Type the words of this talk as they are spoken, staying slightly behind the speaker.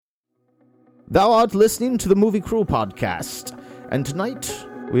Thou art listening to the Movie Crew podcast, and tonight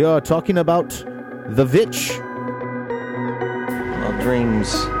we are talking about The Witch. Well,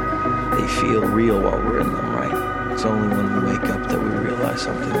 dreams, they feel real while we're in them, right? It's only when we wake up that we realize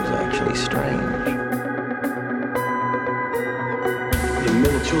something was actually strange. We're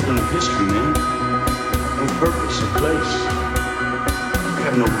middle children of history, man. No purpose or place. We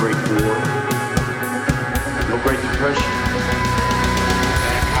have no Great War. No Great Depression.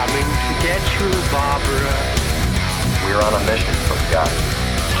 Coming to get you, Barbara. We're on a mission from God.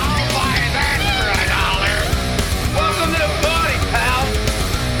 I'll buy that for $1. Welcome to the party, pal.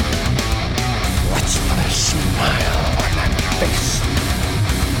 Let's put a smile on that face.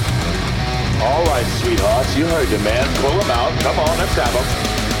 All right, sweethearts, you heard the man. Pull him out. Come on, let's have him.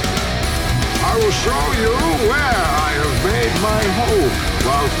 I will show you where I have made my home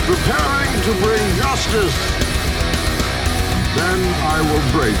while preparing to bring justice. Then I will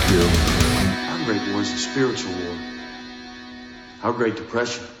break you. Our Great War is a spiritual war. Our Great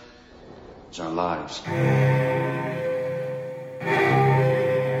Depression is our lives.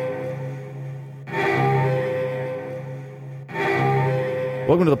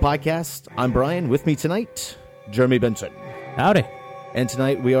 Welcome to the podcast. I'm Brian. With me tonight, Jeremy Benson. Howdy. And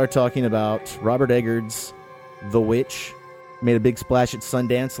tonight we are talking about Robert Eggers' The Witch. Made a big splash at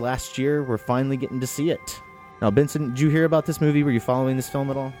Sundance last year. We're finally getting to see it. Now, Benson, did you hear about this movie? Were you following this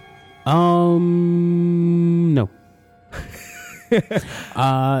film at all? No.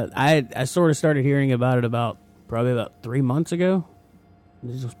 I sort of started hearing about it probably about 3 months ago.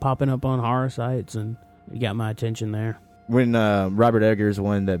 This was popping up on horror sites, and it got my attention there. When Robert Eggers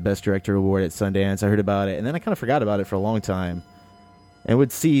won the Best Director award at Sundance, I heard about it, and then I kind of forgot about it for a long time. And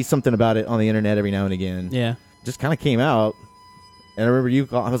would see something about it on the internet every now and again. Yeah. Just kind of came out. And I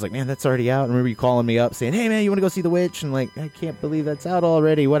remember I was like, man, that's already out. I remember you calling me up saying, hey, man, you want to go see The Witch? And like, I can't believe that's out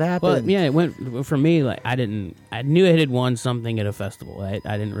already. What happened? Well, yeah, it went, for me, like, I knew it had won something at a festival. I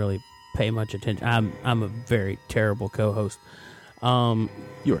didn't really pay much attention. I'm a very terrible co-host.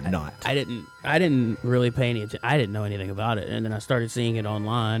 You are not. I didn't really pay any attention. I didn't know anything about it. And then I started seeing it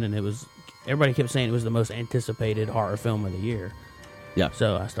online, and everybody kept saying it was the most anticipated horror film of the year. Yeah.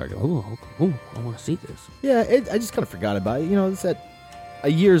 So I started going, I want to see this. Yeah, I just kind of forgot about it. You know, it's a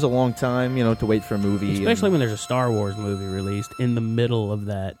year's a long time, to wait for a movie. Especially when there's a Star Wars movie released in the middle of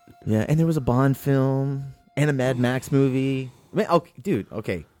that. Yeah, and there was a Bond film and a Mad Max movie. I mean,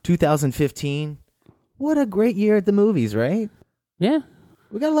 okay, 2015. What a great year at the movies, right? Yeah.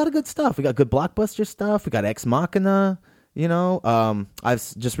 We got a lot of good stuff. We got good blockbuster stuff. We got Ex Machina.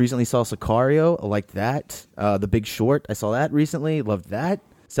 I've just recently saw Sicario. I liked that. The Big Short. I saw that recently. Loved that.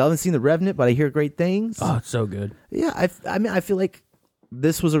 Still haven't seen The Revenant, but I hear great things. Oh, it's so good. Yeah, I feel like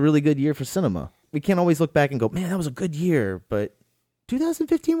this was a really good year for cinema. We can't always look back and go, man, that was a good year, but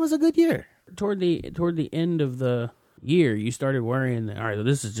 2015 was a good year. Toward the end of the year, you started worrying that, all right,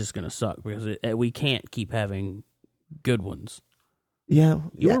 this is just going to suck because we can't keep having good ones. Yeah.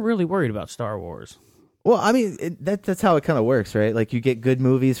 You were really worried about Star Wars. Well, I mean, that's how it kind of works, right? Like, you get good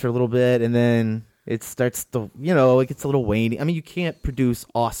movies for a little bit, and then it starts to, it gets a little waning. I mean, you can't produce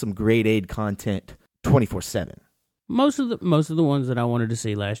awesome grade A content 24/7. Most of the ones that I wanted to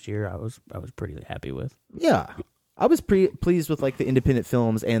see last year, I was pretty happy with. Yeah, I was pleased with like the independent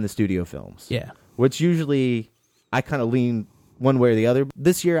films and the studio films. Yeah, which usually I kind of lean one way or the other.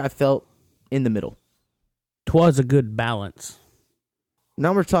 This year, I felt in the middle. 'Twas a good balance.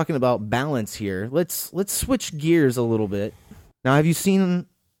 Now we're talking about balance here. Let's switch gears a little bit. Now, have you seen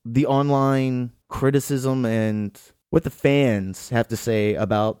the online criticism and what the fans have to say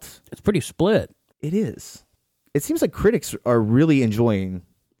about? It's pretty split. It is. It seems like critics are really enjoying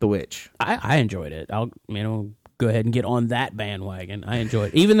The Witch. I enjoyed it. I'll go ahead and get on that bandwagon. I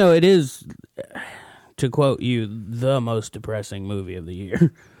enjoyed it, even though it is, to quote you, the most depressing movie of the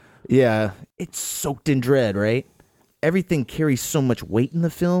year. Yeah, it's soaked in dread, right? Everything carries so much weight in the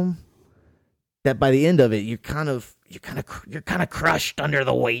film that by the end of it, you're kind of crushed under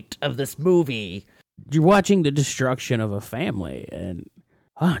the weight of this movie. You're watching the destruction of a family, and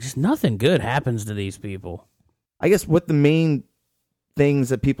just nothing good happens to these people. I guess what the main things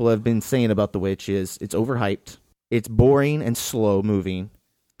that people have been saying about The Witch is it's overhyped, it's boring and slow moving.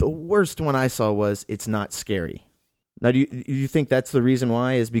 The worst one I saw was it's not scary. Now, do you think that's the reason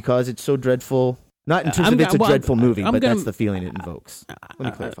why? Is because it's so dreadful? Not in terms of it's a dreadful movie, but that's the feeling it invokes. Let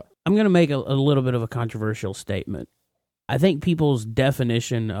me clarify. I'm going to make a little bit of a controversial statement. I think people's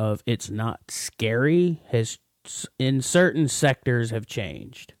definition of it's not scary has, in certain sectors, have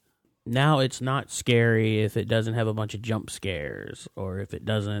changed. Now it's not scary if it doesn't have a bunch of jump scares or if it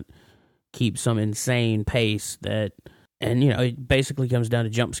doesn't keep some insane pace that And it basically comes down to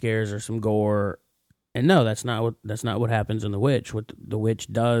jump scares or some gore. And no, that's not what happens in The Witch. What The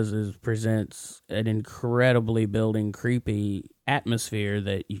Witch does is presents an incredibly building, creepy atmosphere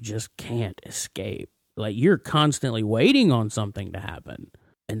that you just can't escape. Like, you're constantly waiting on something to happen,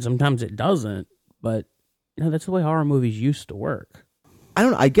 and sometimes it doesn't. But that's the way horror movies used to work. I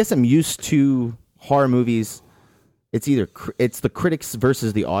don't know. I guess I'm used to horror movies. It's the critics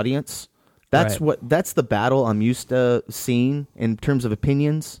versus the audience. That's the battle I'm used to seeing in terms of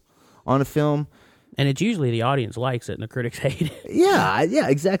opinions on a film. And it's usually the audience likes it and the critics hate it. Yeah,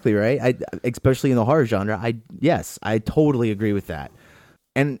 exactly right. Especially in the horror genre. I totally agree with that.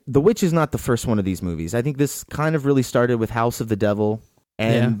 And The Witch is not the first one of these movies. I think this kind of really started with House of the Devil.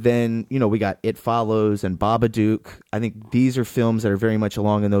 And then, we got It Follows and Babadook. I think these are films that are very much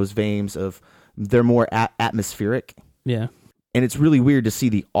along in those veins of they're more atmospheric. Yeah. And it's really weird to see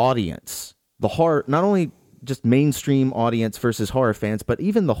the audience, the horror, not only just mainstream audience versus horror fans, but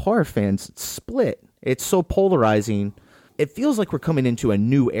even the horror fans split. It's so polarizing. It feels like we're coming into a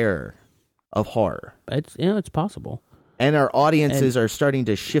new era of horror. It's possible. And our audiences are starting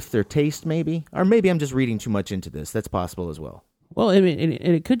to shift their taste, maybe. Or maybe I'm just reading too much into this. That's possible as well. Well, I mean,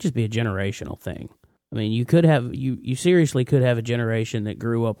 it could just be a generational thing. I mean, you seriously could have a generation that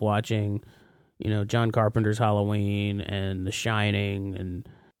grew up watching, John Carpenter's Halloween and The Shining and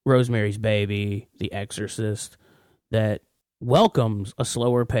Rosemary's Baby, The Exorcist, that welcomes a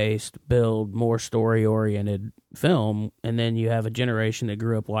slower paced, build, more story oriented film, and then you have a generation that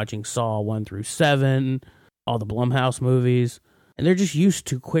grew up watching Saw 1 through 7, all the Blumhouse movies, and they're just used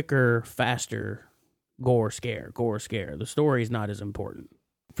to quicker, faster gore scare. The story's not as important.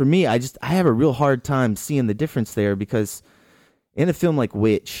 For me, I have a real hard time seeing the difference there, because in a film like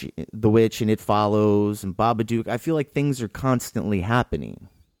The Witch and It Follows and Babadook, I feel like things are constantly happening.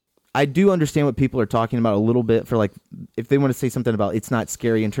 I do understand what people are talking about a little bit for, like, if they want to say something about it's not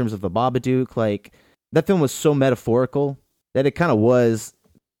scary in terms of the Babadook, like, that film was so metaphorical that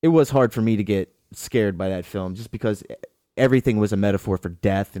it was hard for me to get scared by that film, just because everything was a metaphor for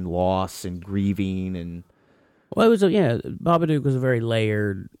death and loss and grieving. And well, Babadook was a very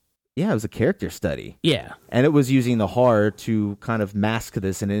layered. Yeah, it was a character study. Yeah. And it was using the horror to kind of mask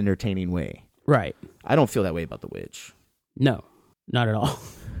this in an entertaining way. Right. I don't feel that way about The Witch. No, not at all.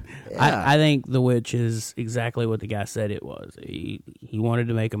 Yeah. I think The Witch is exactly what the guy said it was. He wanted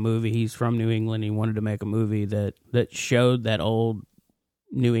to make a movie. He's from New England. He wanted to make a movie that showed that old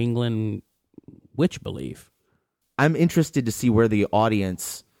New England witch belief. I'm interested to see where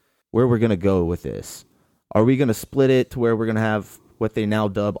we're going to go with this. Are we going to split it to where we're going to have what they now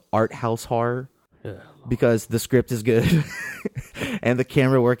dub art house horror? Yeah. Because the script is good and the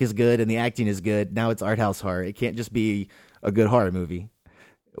camera work is good and the acting is good. Now it's art house horror. It can't just be a good horror movie.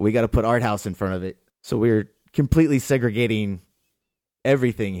 We got to put art house in front of it. So we're completely segregating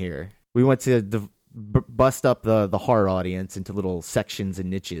everything here. We want to bust up the horror audience into little sections and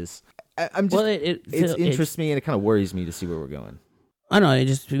niches. It interests me, and it kind of worries me to see where we're going. I don't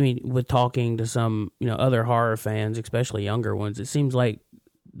know. With talking to some, other horror fans, especially younger ones, it seems like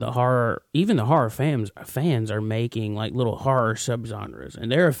even the horror fans are making like little horror subgenres,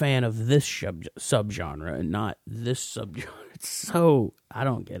 and they're a fan of this subgenre and not this subgenre. It's so, I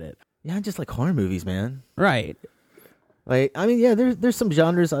don't get it. Yeah, I just like horror movies, man. Right. Like, I mean, yeah, there's some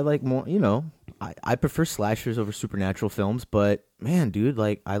genres I like more, I prefer slashers over supernatural films, but man, dude,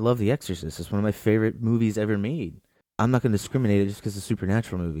 like, I love The Exorcist. It's one of my favorite movies ever made. I'm not going to discriminate it just because it's a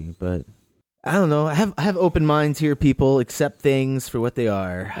supernatural movie, but I don't know. I have open minds here, people. Accept things for what they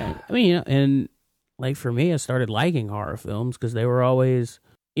are. I mean, and like for me, I started liking horror films because they were always,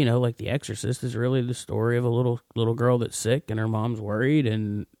 like The Exorcist is really the story of a little girl that's sick and her mom's worried,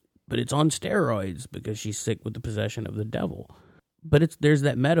 but it's on steroids because she's sick with the possession of the devil. But there's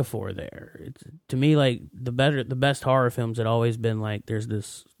that metaphor there. It's, to me, like the best horror films had always been like there's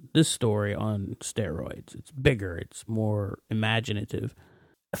this story on steroids. It's bigger. It's more imaginative.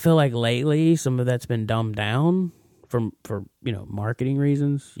 I feel like lately some of that's been dumbed down for marketing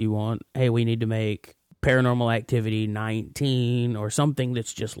reasons. We need to make Paranormal Activity 19 or something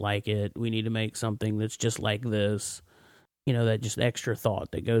that's just like it. We need to make something that's just like this. That just extra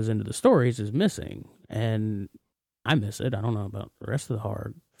thought that goes into the stories is missing, and I miss it. I don't know about the rest of the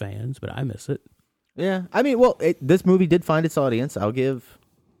horror fans, but I miss it. Yeah, I mean, this movie did find its audience. I'll give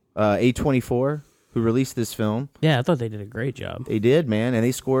A24, who released this film. Yeah, I thought they did a great job. They did, man, and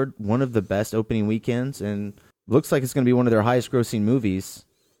they scored one of the best opening weekends, and looks like it's going to be one of their highest-grossing movies.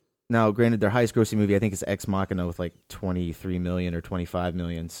 Now, granted, their highest-grossing movie, I think, is Ex Machina with like 23 million or 25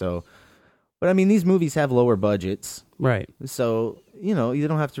 million, so... But, I mean, these movies have lower budgets. Right. So, you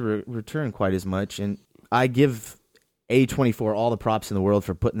don't have to return quite as much. And I give A24 all the props in the world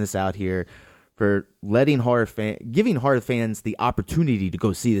for putting this out here, for giving horror fans the opportunity to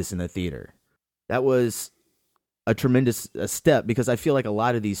go see this in the theater. That was a tremendous step, because I feel like a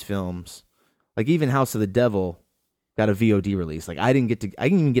lot of these films, like even House of the Devil, got a VOD release. Like I didn't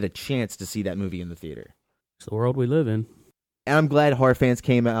even get a chance to see that movie in the theater. It's the world we live in. And I'm glad horror fans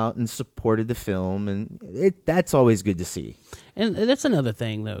came out and supported the film, and that's always good to see. And that's another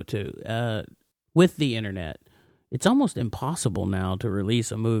thing, though, too. With the internet, it's almost impossible now to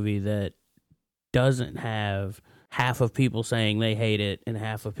release a movie that doesn't have half of people saying they hate it and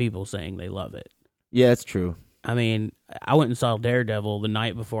half of people saying they love it. Yeah, that's true. I mean, I went and saw Daredevil the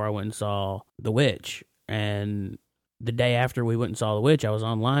night before I went and saw The Witch, and the day after we went and saw The Witch, I was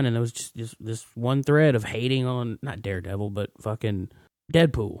online, and there was just this one thread of hating on, not Daredevil, but fucking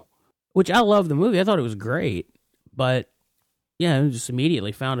Deadpool, which I love the movie. I thought it was great, but yeah, I just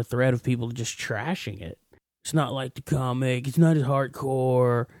immediately found a thread of people just trashing it. It's not like the comic. It's not as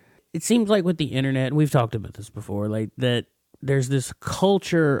hardcore. It seems like with the internet, and we've talked about this before, like that there's this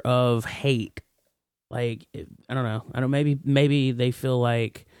culture of hate. Like, I don't know. Maybe they feel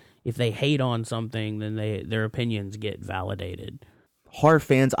like if they hate on something, then their opinions get validated. Horror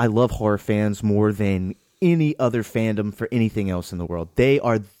fans, I love horror fans more than any other fandom for anything else in the world. They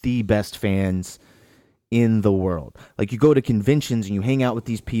are the best fans in the world. Like, you go to conventions and you hang out with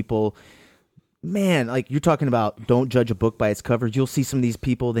these people. Man, like, you're talking about don't judge a book by its cover. You'll see some of these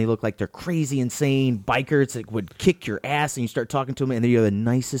people, they look like they're crazy, insane bikers that would kick your ass, and you start talking to them, and they're the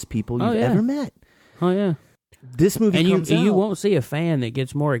nicest people you've ever met. Oh, yeah. This movie comes out. You won't see a fan that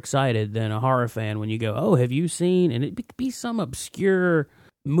gets more excited than a horror fan when you go, oh, have you seen? And it'd be some obscure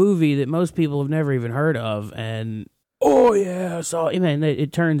movie that most people have never even heard of. And, oh, yeah, I saw it. Man,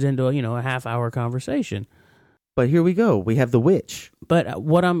 it turns into a half-hour conversation. But here we go. We have The Witch. But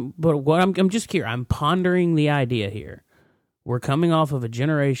I'm just curious. I'm pondering the idea here. We're coming off of a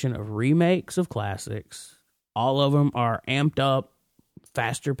generation of remakes of classics. All of them are amped up,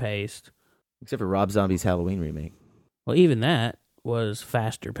 faster paced. Except for Rob Zombie's Halloween remake. Well, even that was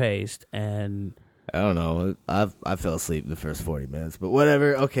faster paced, and I don't know. I fell asleep in the first 40 minutes, but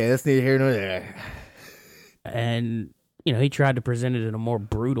whatever. Okay, that's neither here nor there. And he tried to present it in a more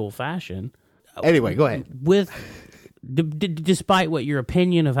brutal fashion. Anyway, go ahead. Despite what your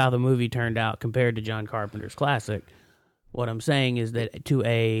opinion of how the movie turned out compared to John Carpenter's classic, what I'm saying is that to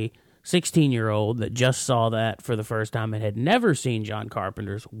a 16-year-old that just saw that for the first time and had never seen John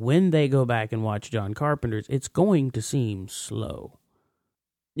Carpenter's, when they go back and watch John Carpenter's, it's going to seem slow.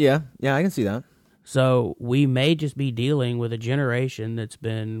 Yeah, I can see that. So we may just be dealing with a generation that's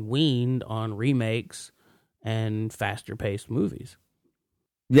been weaned on remakes and faster-paced movies.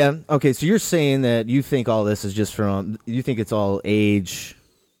 Yeah, okay, so you're saying that you think all this is just you think it's all age,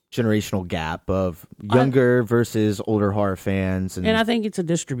 generational gap of younger versus older horror fans. And I think it's a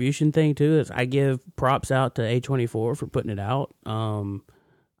distribution thing, too. I give props out to A24 for putting it out.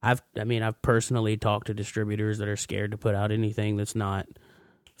 I've personally talked to distributors that are scared to put out anything that's not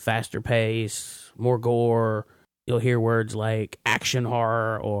faster pace, more gore. You'll hear words like action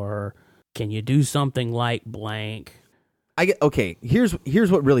horror or can you do something like blank? Here's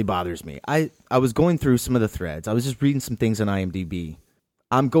what really bothers me. I was going through some of the threads. I was just reading some things on IMDb.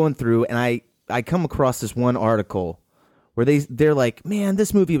 I'm going through and I come across this one article where they're like, man,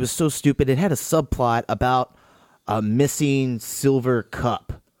 this movie was so stupid. It had a subplot about a missing silver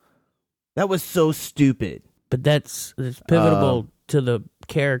cup. That was so stupid. But it's pivotal to the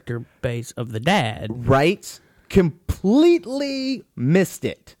character base of the dad. Right? Completely missed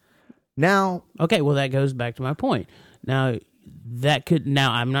it. Now, okay, well, that goes back to my point. Now,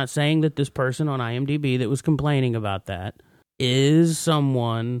 I'm not saying that this person on IMDb that was complaining about that is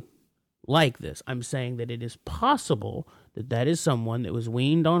someone like this. I'm saying that it is possible that is someone that was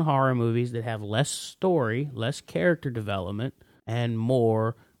weaned on horror movies that have less story, less character development, and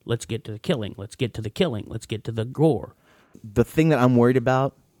more, let's get to the killing, let's get to the killing, let's get to the gore. The thing that I'm worried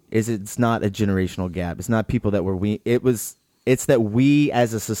about is it's not a generational gap. It's not people that were weaned. It's that we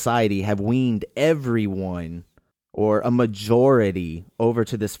as a society have weaned everyone or a majority over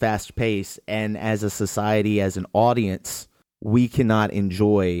to this fast pace, and as a society, as an audience, we cannot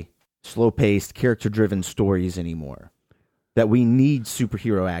enjoy slow-paced, character-driven stories anymore. That we need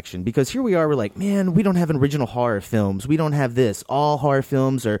superhero action. Because here we are, we're like, man, we don't have original horror films. We don't have this. All horror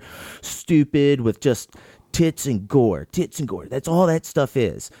films are stupid with just tits and gore. That's all that stuff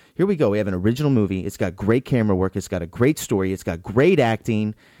is. Here we go. We have an original movie. It's got great camera work. It's got a great story. It's got great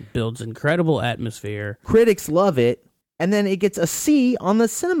acting. Builds incredible atmosphere. Critics love it. And then it gets a C on the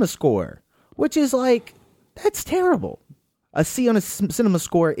cinema score, which is like, that's terrible. A C on a cinema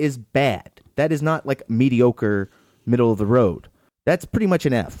score is bad. That is not like mediocre middle of the road. That's pretty much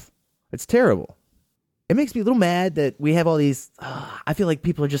an F. It's terrible. It makes me a little mad that we have all these. I feel like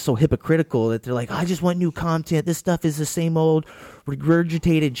people are just so hypocritical that they're like, I just want new content. This stuff is the same old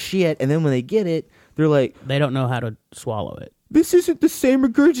regurgitated shit. And then when they get it, they're like, They don't know how to swallow it. this isn't the same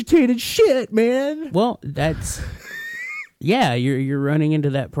regurgitated shit, man. Well, that's yeah. You're running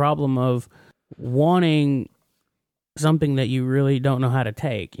into that problem of wanting something that you really don't know how to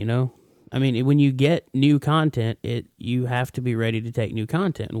take. You know, I mean, when you get new content, you have to be ready to take new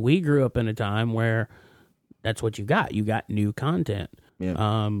content. And we grew up in a time where that's what you got. You got new content.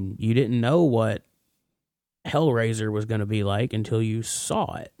 Yeah. You didn't know what Hellraiser was going to be like until you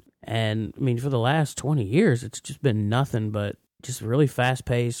saw it. And, I mean, for the last 20 years, it's just been nothing but just really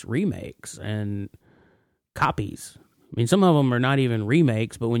fast-paced remakes and copies. I mean, some of them are not even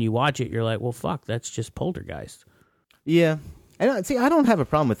remakes, but when you watch it, you're like, well, fuck, that's just Poltergeist. Yeah. And see, I don't have a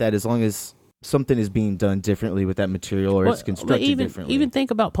problem with that as long as something is being done differently with that material or it's constructed differently. Even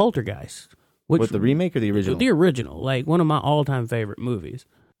think about Poltergeist. What, the remake or the original? The original, like one of my all-time favorite movies.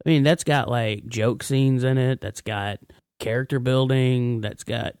 I mean, that's got like joke scenes in it. That's got character building.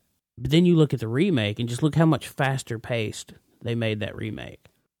 But then you look at the remake and just look how much faster paced they made that remake,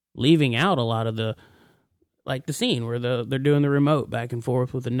 leaving out a lot of the scene where they're doing the remote back and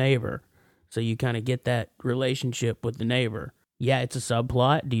forth with the neighbor. So you kind of get that relationship with the neighbor. Yeah, it's a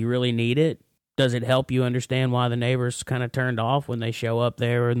subplot. Do you really need it? Does it help you understand why the neighbor's kind of turned off when they show up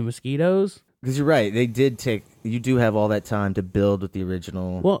there in the mosquitoes? Because you're right. You do have all that time to build with the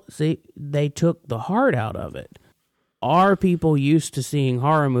original. Well, see, they took the heart out of it. Are people used to seeing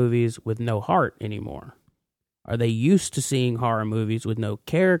horror movies with no heart anymore? Are they used to seeing horror movies with no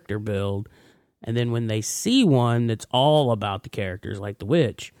character build? And then when they see one that's all about the characters, like The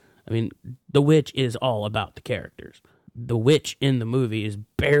Witch, I mean, The Witch is all about the characters. The witch in the movie is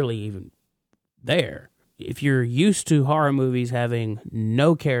barely even there. If you're used to horror movies having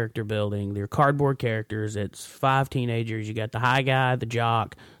no character building, they're cardboard characters, it's 5 teenagers, you got the high guy, the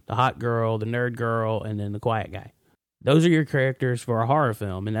jock, the hot girl, the nerd girl, and then the quiet guy. Those are your characters for a horror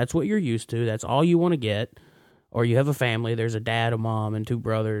film, and that's what you're used to. That's all you want to get. Or you have a family, there's a dad, a mom, and 2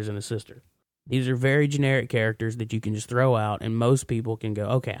 brothers and a sister. These are very generic characters that you can just throw out, and most people can go,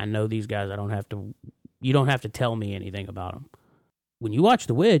 okay, I know these guys, you don't have to tell me anything about them. When you watch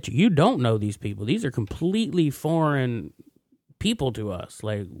The Witch, you don't know these people. These are completely foreign people to us.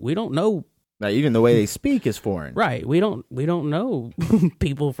 Like, we don't know. Now, even the way they speak is foreign. Right. We don't know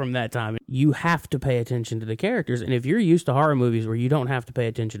people from that time. You have to pay attention to the characters. And if you're used to horror movies where you don't have to pay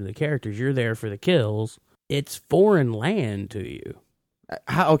attention to the characters, you're there for the kills, it's foreign land to you.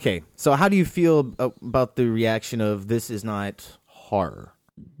 Okay, so how do you feel about the reaction of this is not horror?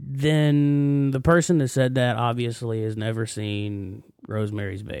 Then the person that said that obviously has never seen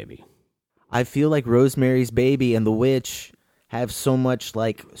Rosemary's Baby. I feel like Rosemary's Baby and The Witch have so much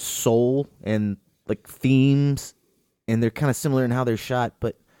like soul and like themes, and they're kind of similar in how they're shot,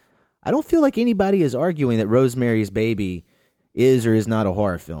 but I don't feel like anybody is arguing that Rosemary's Baby is or is not a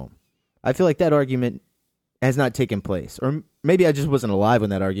horror film. I feel like that argument has not taken place, or maybe I just wasn't alive when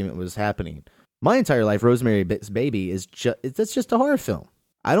that argument was happening. My entire life, Rosemary's Baby that's just a horror film.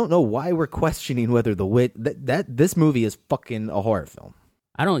 I don't know why we're questioning whether The Witch this movie is fucking a horror film.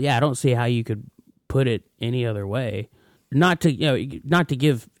 I don't see how you could put it any other way. Not to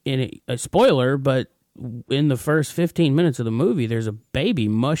give a spoiler, but in the first 15 minutes of the movie, there's a baby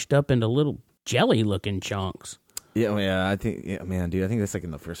mushed up into little jelly-looking chunks. Yeah, I think, man, dude, I think that's like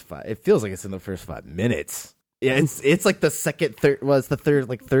in the first 5. It feels like it's in the first 5 minutes. Yeah, it's like the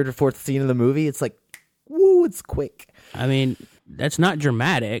third or fourth scene of the movie. It's like, woo, it's quick. I mean, that's not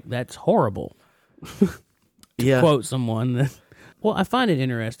dramatic. That's horrible. Yeah. Quote someone. Well, I find it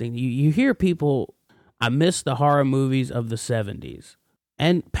interesting. You hear people, I miss the horror movies of the 70s.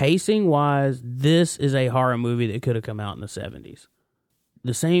 And pacing-wise, this is a horror movie that could have come out in the 70s.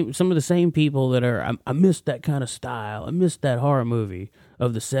 Some of the same people that are, I miss that kind of style. I miss that horror movie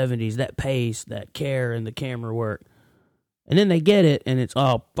of the 70s, that pace, that care, and the camera work. And then they get it, and it's,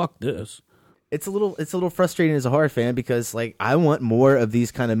 oh, fuck this. It's a little frustrating as a horror fan because like I want more of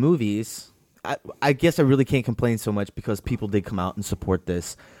these kind of movies. I guess I really can't complain so much because people did come out and support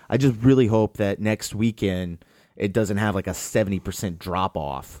this. I just really hope that next weekend it doesn't have like a 70% drop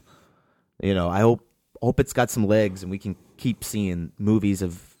off. You know, I hope it's got some legs and we can keep seeing movies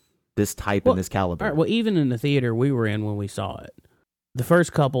of this type and this caliber. All right, well, even in the theater we were in when we saw it, the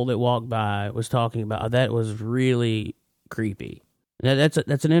first couple that walked by was talking about that was really creepy. Now, that's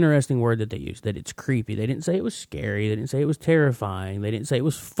an interesting word that they used, that it's creepy. They didn't say it was scary. They didn't say it was terrifying. They didn't say it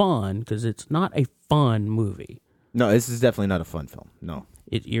was fun, because it's not a fun movie. No, this is definitely not a fun film. No.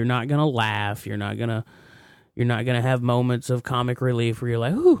 You're not going to laugh. You're not going to You're not going to have moments of comic relief where you're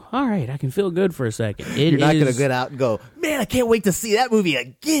like, "Ooh, all right, I can feel good for a second." You're not going to get out and go, "Man, I can't wait to see that movie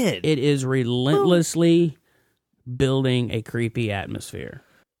again." It is relentlessly building a creepy atmosphere.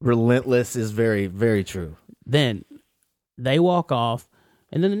 Relentless is very, very true. Then they walk off,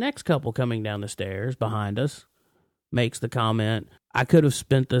 and then the next couple coming down the stairs behind us makes the comment, "I could have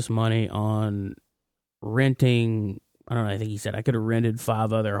spent this money on renting," I don't know, I think he said, "I could have rented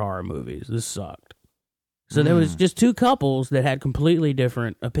 5 other horror movies. This sucked." So there was just 2 couples that had completely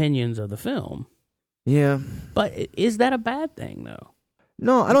different opinions of the film. Yeah. But is that a bad thing, though?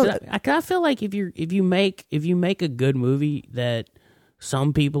 No, I don't. I feel like if you make a good movie that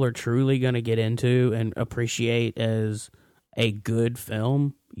some people are truly going to get into and appreciate as a good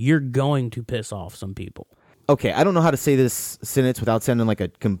film, you're going to piss off some people. Okay, I don't know how to say this sentence without sounding like a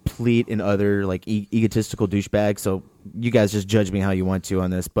complete and utter like egotistical douchebag. So you guys just judge me how you want to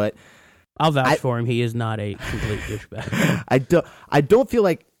on this, but I'll vouch for him. He is not a complete douchebag. I don't feel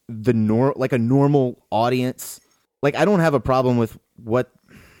like a normal audience. Like, I don't have a problem with what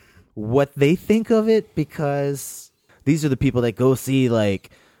they think of it, because these are the people that go see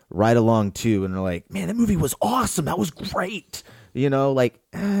like Ride Along 2 and they're like, "Man, that movie was awesome. That was great." You know, like,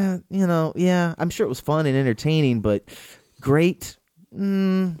 yeah, I'm sure it was fun and entertaining, but great.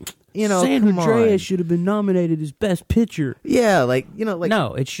 Sandra Andreas should have been nominated as Best Picture. Yeah, like,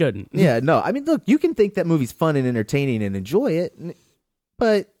 no, it shouldn't. Yeah, no. I mean, look, you can think that movie's fun and entertaining and enjoy it,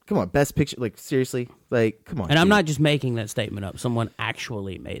 but come on, Best Picture, like, seriously, like, come on. And I'm not just making that statement up. Someone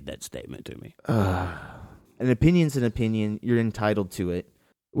actually made that statement to me. An opinion's an opinion. You're entitled to it.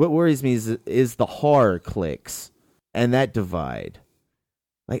 What worries me is the horror cliques and that divide.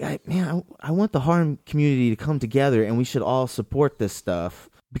 Like, I want the horror community to come together, and we should all support this stuff,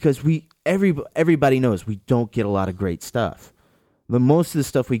 because everybody knows we don't get a lot of great stuff. The most of the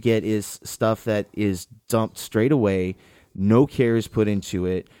stuff we get is stuff that is dumped straight away. No care is put into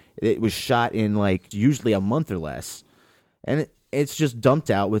it. It was shot in like usually a month or less, and it's just dumped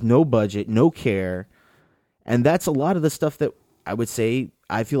out with no budget, no care. And that's a lot of the stuff that I would say,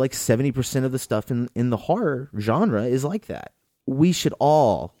 I feel like 70% of the stuff in the horror genre is like that. We should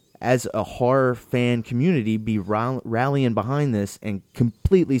all, as a horror fan community, be rallying behind this and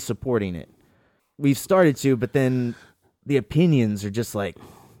completely supporting it. We've started to, but then the opinions are just like...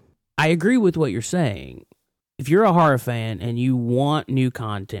 I agree with what you're saying. If you're a horror fan and you want new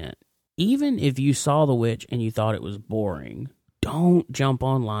content, even if you saw The Witch and you thought it was boring, don't jump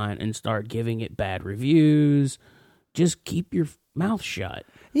online and start giving it bad reviews. Just keep your mouth shut.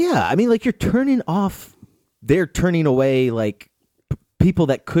 Yeah, I mean, like, they're turning away, like, people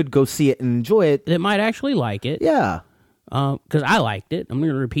that could go see it and enjoy it. That might actually like it. Yeah. Because I liked it. I'm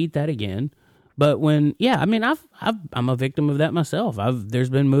going to repeat that again. But I'm a victim of that myself. There's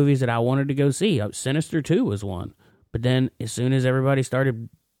been movies that I wanted to go see. Sinister 2 was one. But then as soon as everybody started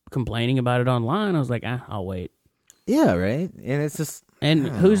complaining about it online, I was like, I'll wait. Yeah, right? And it's just... And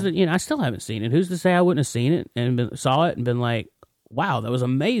I still haven't seen it. Who's to say I wouldn't have seen it and saw it and been like, wow, that was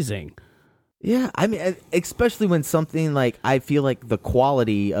amazing. Yeah, I mean, especially when something like, I feel like the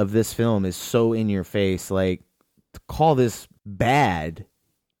quality of this film is so in your face, like, to call this bad...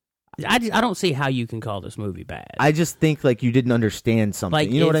 I don't see how you can call this movie bad. I just think like you didn't understand something.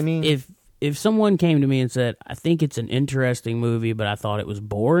 Like, you know what I mean? If someone came to me and said, "I think it's an interesting movie, but I thought it was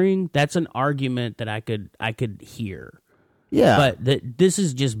boring," that's an argument that I could hear. Yeah. But this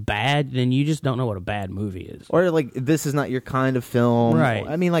is just bad, then you just don't know what a bad movie is. Or like, this is not your kind of film. Right.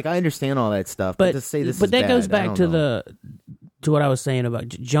 I mean, like, I understand all that stuff, but to say this is but that bad, goes back to what I was saying about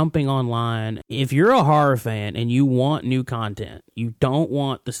jumping online. If you're a horror fan and you want new content, you don't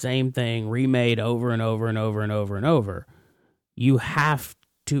want the same thing remade over and over and over and over and over, you have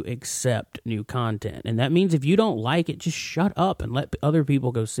to accept new content. And that means if you don't like it, just shut up and let other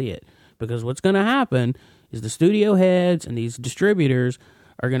people go see it. Because what's going to happen is the studio heads and these distributors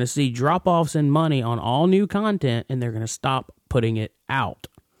are going to see drop-offs in money on all new content, and they're going to stop putting it out.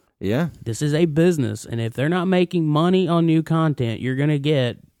 Yeah. This is a business, and if they're not making money on new content, you're going to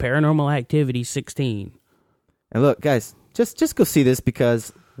get Paranormal Activity 16. And look, guys, just go see this,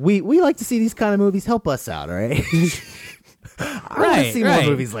 because we like to see these kind of movies. Help us out, all right? I want to see more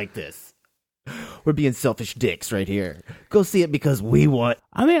movies like this. We're being selfish dicks right here. Go see it because we want.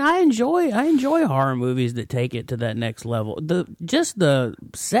 I mean, I enjoy horror movies that take it to that next level. The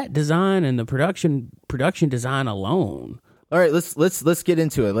set design and the production design alone. All right, let's get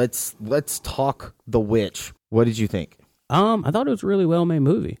into it. Let's talk The Witch. What did you think? I thought it was a really well-made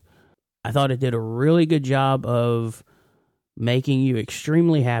movie. I thought it did a really good job of making you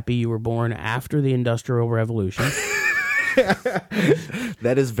extremely happy you were born after the Industrial Revolution.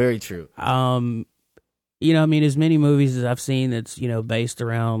 That is very true. You know, I mean, as many movies as I've seen that's, you know, based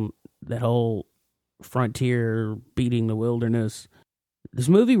around that whole frontier beating the wilderness, this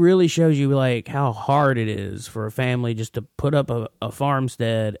movie really shows you, like, how hard it is for a family just to put up a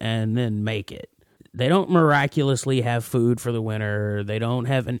farmstead and then make it. They don't miraculously have food for the winter. They don't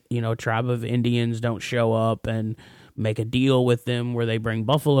have, tribe of Indians don't show up and make a deal with them where they bring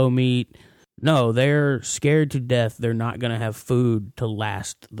buffalo meat. No, they're scared to death. They're not going to have food to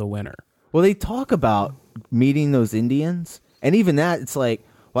last the winter. Well, they talk about meeting those Indians, and even that, it's like,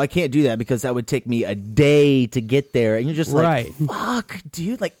 well, I can't do that because that would take me a day to get there. And you're just like, right. Fuck,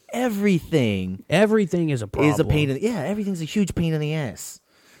 dude, like everything is a problem. is a pain everything's a huge pain in the ass.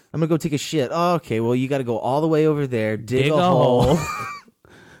 I'm going to go take a shit. Oh, okay, well, you got to go all the way over there, dig a hole.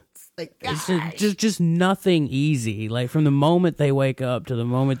 It's like, it's just nothing easy. Like, from the moment they wake up to the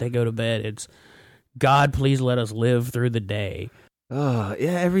moment they go to bed, it's, God, please let us live through the day. Oh,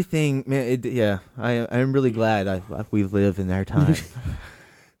 yeah, everything, man, I'm really glad we live in their time.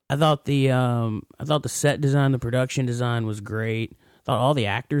 I thought the set design, the production design was great. I thought all the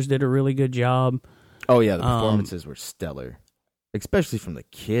actors did a really good job. Oh, yeah, the performances were stellar. Especially from the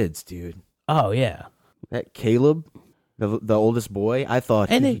kids, dude. Oh, yeah. That Caleb, the oldest boy, I thought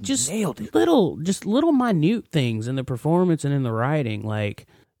and he it just nailed it. little minute things in the performance and in the writing, like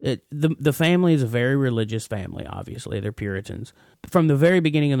the family is a very religious family. Obviously, they're Puritans. From the very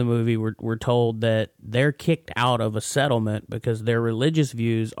beginning of the movie, we're told that they're kicked out of a settlement because their religious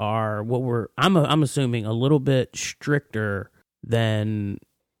views are I'm assuming a little bit stricter than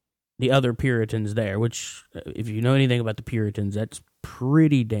the other Puritans there. Which, if you know anything about the Puritans, that's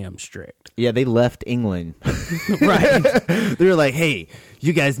pretty damn strict. Yeah, they left England. Right. They were like, "Hey,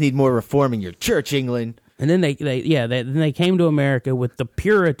 you guys need more reform in your church, England." And then they came to America with the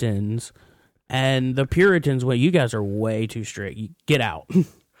Puritans, and the Puritans, well, you guys are way too strict. You get out.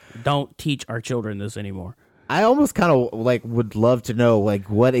 Don't teach our children this anymore. I almost kind of would love to know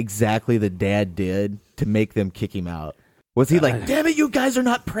what exactly the dad did to make them kick him out. Was he like, "Damn it, you guys are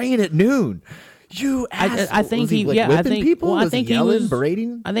not praying at noon"? You asshole. I think was he whipping people? Was he yelling,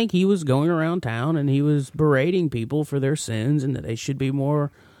 berating? I think he was going around town and he was berating people for their sins and that they should be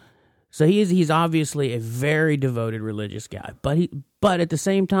more. So he's obviously a very devoted religious guy, but at the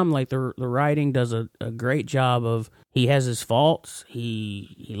same time, like the writing does a great job of, he has his faults.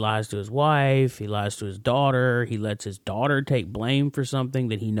 He lies to his wife. He lies to his daughter. He lets his daughter take blame for something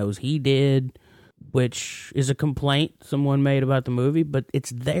that he knows he did, which is a complaint someone made about the movie, but it's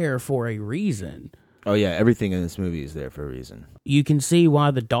there for a reason. Oh yeah, everything in this movie is there for a reason. You can see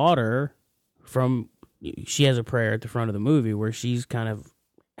why the daughter, she has a prayer at the front of the movie where she's kind of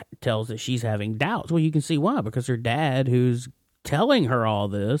tells that she's having doubts. Well, you can see why, because her dad, who's telling her all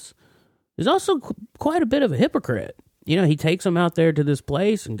this, is also quite a bit of a hypocrite. You know, he takes them out there to this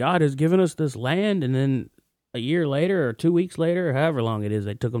place, and God has given us this land, and then a year later, or 2 weeks later, or however long it is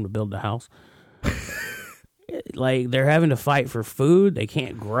they took them to build the house, like, they're having to fight for food. They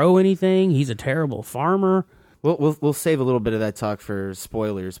can't grow anything. He's a terrible farmer. We'll save a little bit of that talk for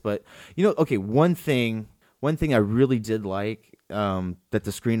spoilers, but okay, one thing I really did like that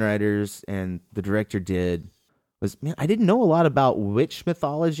the screenwriters and the director did was, man, I didn't know a lot about witch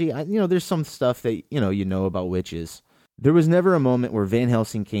mythology. There's some stuff that you know about witches. There was never a moment where Van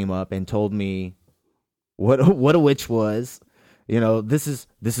Helsing came up and told me what a witch was. This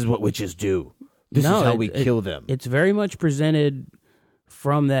is what witches do. This is how we kill them. It's very much presented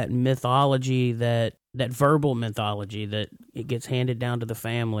from that mythology, that verbal mythology that it gets handed down to the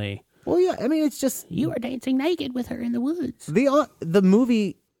family. Well, yeah, I mean, it's just, you are dancing naked with her in the woods. The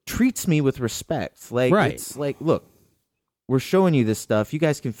movie treats me with respect. Right. It's like, look, we're showing you this stuff. You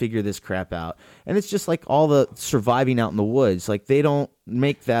guys can figure this crap out. And it's just like all the surviving out in the woods. Like, they don't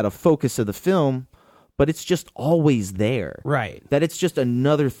make that a focus of the film, but it's just always there. Right. That it's just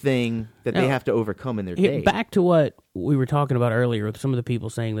another thing that they have to overcome in their day. Back to what we were talking about earlier with some of the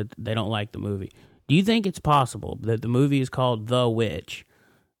people saying that they don't like the movie. Do you think it's possible that the movie is called The Witch,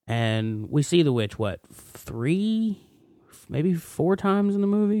 and we see the witch, 3, maybe 4 times in the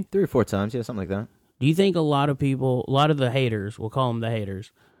movie? 3 or 4 times, yeah, something like that. Do you think a lot of the haters, we'll call them the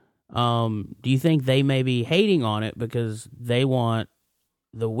haters, do you think they may be hating on it because they want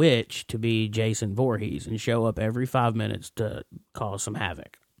the witch to be Jason Voorhees and show up every 5 minutes to cause some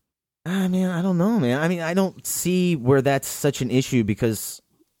havoc? I mean, I don't know, man. I mean, I don't see where that's such an issue because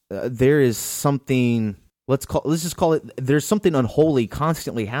there is something... Let's just call it. There's something unholy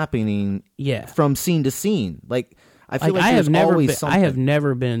constantly happening. Yeah. From scene to scene. Like, I feel like I there's always something. I have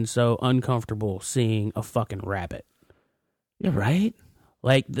never been so uncomfortable seeing a fucking rabbit. You're right.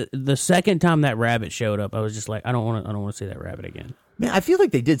 Like the second time that rabbit showed up, I was just like, I don't want to see that rabbit again. Man, I feel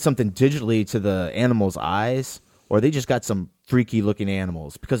like they did something digitally to the animals' eyes, or they just got some freaky looking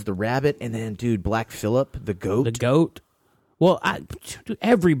animals because the rabbit and then, dude, Black Phillip, the goat. The goat. Well,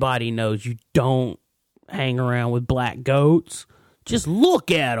 everybody knows you don't hang around with black goats. Just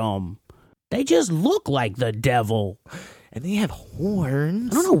look at them. They just look like the devil. And they have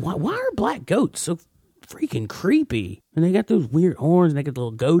horns. I don't know why are black goats so freaking creepy? And they got those weird horns and they got the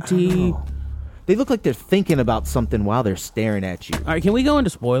little goatee. They look like they're thinking about something while they're staring at you. All right, can we go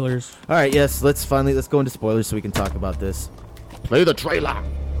into spoilers? All right, yes, let's go into spoilers so we can talk about this. Play the trailer.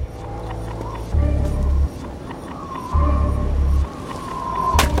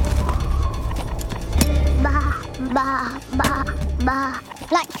 Bah, bah, bah, bah.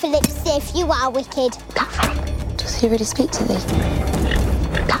 Black Phillip Sif, you are wicked. Does he really speak to thee?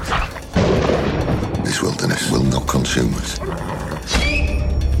 This wilderness will not consume us.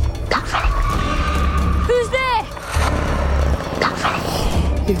 Who's there?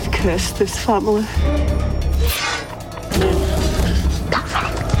 You've cursed this family.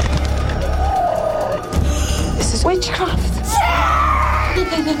 This is witchcraft.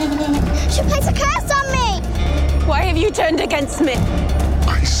 She plays a curse on me. Why have you turned against me?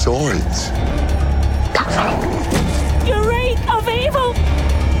 I saw it. Your reign of evil.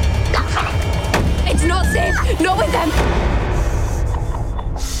 It's not safe. Not with them.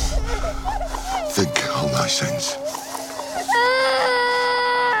 Think on thy sins.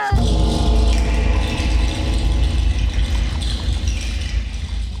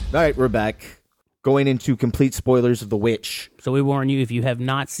 All right, we're back. Going into complete spoilers of The Witch. So we warn you, if you have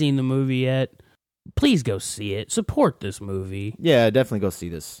not seen the movie yet, please go see it. Support this movie. Yeah, definitely go see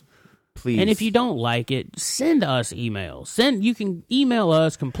this. Please. And if you don't like it, send us emails. You can email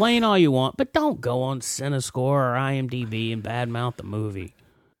us, complain all you want, but don't go on Cinescore or IMDb and badmouth the movie.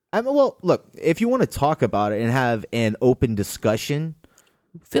 Well, look, if you want to talk about it and have an open discussion,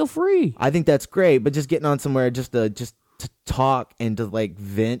 feel free. I think that's great. But just getting on somewhere just to talk and to like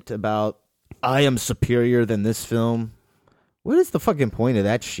vent about I am superior than this film. What is the fucking point of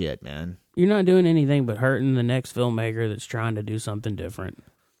that shit, man? You're not doing anything but hurting the next filmmaker that's trying to do something different.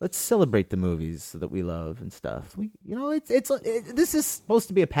 Let's celebrate the movies that we love and stuff. This is supposed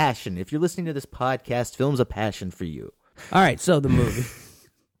to be a passion. If you're listening to this podcast, film's a passion for you. All right, so the movie.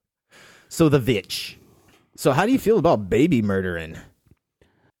 So The Witch. So how do you feel about baby murdering?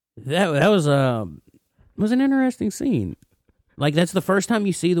 That was an interesting scene. Like, that's the first time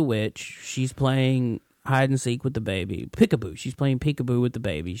you see the witch. She's playing hide and seek with the baby. Peekaboo. She's playing peekaboo with the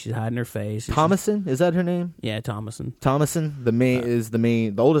baby. She's hiding her face. Thomason? Is that her name? Yeah, Thomason. Thomason,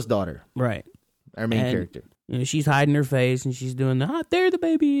 the oldest daughter. Right. Our main character. You know, she's hiding her face, and she's doing there the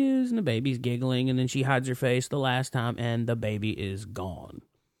baby is, and the baby's giggling, and then she hides her face the last time, and the baby is gone.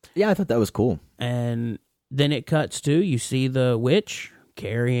 Yeah, I thought that was cool. And then it cuts to, you see the witch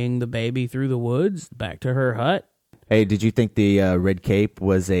carrying the baby through the woods back to her hut. Hey, did you think the red cape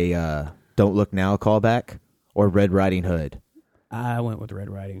was a Don't Look Now callback? Or Red Riding Hood? I went with Red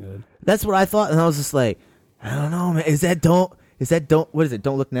Riding Hood. That's what I thought, and I was just like, I don't know, man. What is it?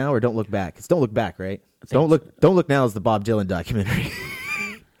 Don't Look Now or Don't Look Back? It's Don't Look Back, right? Don't Look Now is the Bob Dylan documentary.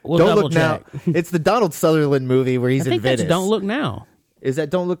 We'll Don't double Look check. Now. It's the Donald Sutherland movie where he's I think in Venice. that's Don't Look Now. Is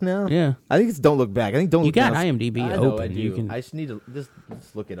that Don't Look Now? Yeah. I think it's Don't Look Back. I think Don't Look Now. You got IMDb I know, open. I do. You can, I just need to just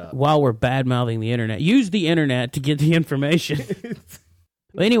look it up. while we're bad-mouthing the internet. Use the internet to get the information.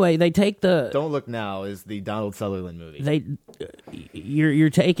 But anyway, they take the... Don't Look Now is the Donald Sutherland movie.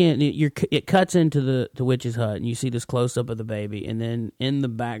 It cuts into the witch's hut, and you see this close-up of the baby, and then in the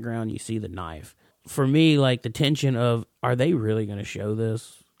background, you see the knife. For me, like, the tension of, are they really going to show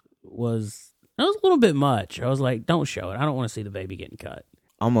this? That was a little bit much. I was like, don't show it. I don't want to see the baby getting cut.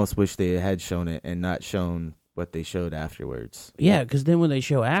 Almost wish they had shown it and not shown what they showed afterwards. Yeah, because then when they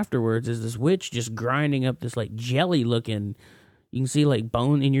show afterwards is this witch just grinding up this like jelly looking, you can see like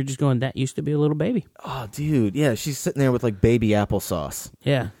bone, and you're just going, that used to be a little baby. Oh, dude. Yeah, she's sitting there with like baby applesauce.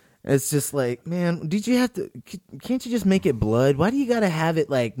 Yeah. It's just like, man, can't you just make it blood? Why do you got to have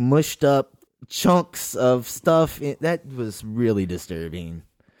it like mushed up chunks of stuff? That was really disturbing.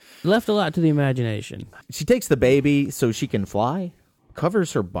 Left a lot to the imagination. She takes the baby so she can fly,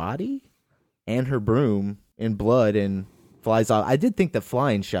 covers her body and her broom in blood, and flies off. I did think the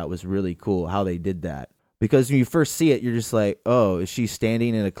flying shot was really cool, how they did that. Because when you first see it, you're just like, oh, is she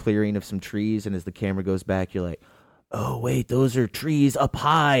standing in a clearing of some trees? And as the camera goes back, you're like, oh, wait, those are trees up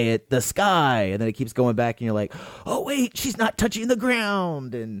high at the sky. And then it keeps going back, and you're like, oh, wait, she's not touching the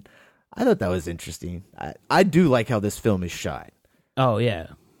ground. And I thought that was interesting. I do like how this film is shot. Oh, yeah.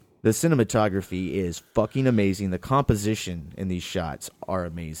 The cinematography is fucking amazing. The composition in these shots are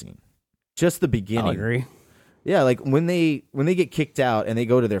amazing. Just the beginning. I agree. Yeah, like when they get kicked out and they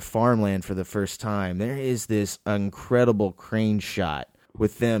go to their farmland for the first time, there is this incredible crane shot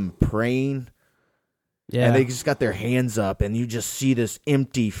with them praying. Yeah. And they just got their hands up, and you just see this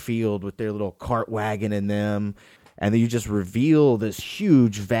empty field with their little cart wagon in them. And then you just reveal this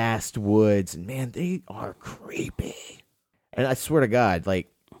huge, vast woods. And, man, they are creepy. And I swear to God,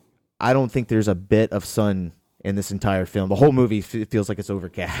 like, I don't think there's a bit of sun in this entire film. The whole movie feels like it's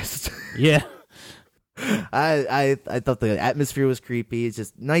overcast. Yeah. I thought the atmosphere was creepy. It's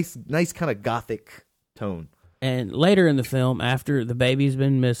just nice kind of gothic tone. And later in the film, after the baby's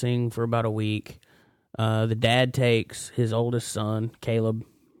been missing for about a week, the dad takes his oldest son, Caleb,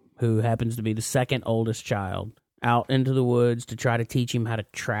 who happens to be the second oldest child, out into the woods to try to teach him how to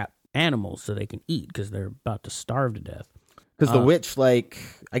trap animals so they can eat because they're about to starve to death. Because the witch, like,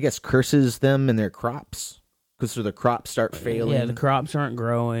 I guess curses them and their crops. Because so the crops start failing. Yeah, the crops aren't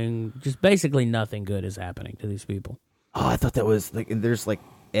growing. Just basically nothing good is happening to these people. Oh, I thought that was, like, and there's, like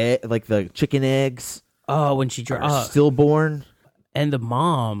the chicken eggs. Oh, when she are stillborn. And the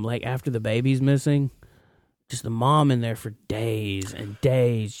mom, like, after the baby's missing, just the mom in there for days and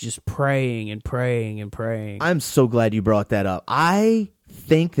days, just praying and praying and praying. I'm so glad you brought that up. I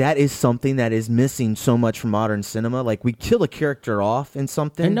think that is something that is missing so much from modern cinema. Like, we kill a character off in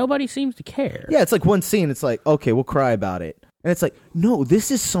something, and nobody seems to care. Yeah, it's like one scene, it's like, okay, we'll cry about it. And it's like, no, this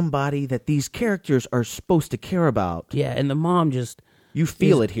is somebody that these characters are supposed to care about. Yeah, and the mom just... You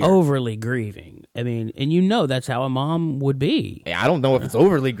feel it here. Overly grieving. I mean, and you know that's how a mom would be. Yeah, I don't know if it's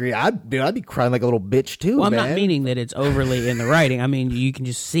overly grieving. I'd be crying like a little bitch too, well, man. I'm not meaning that it's overly in the writing. I mean, you can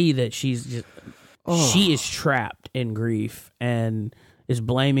just see that she's just... She is trapped in grief and is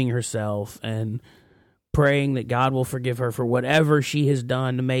blaming herself and praying that God will forgive her for whatever she has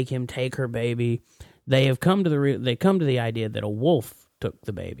done to make him take her baby. They have come to the idea that a wolf took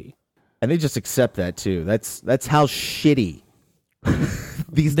the and they just accept that too. That's how shitty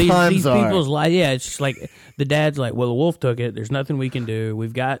these times are. People's life. Yeah, it's just like the dad's like, well, the wolf took it. There's nothing we can do.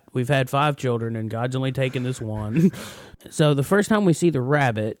 We've had 5 children, and God's only taken this one. So the first time we see the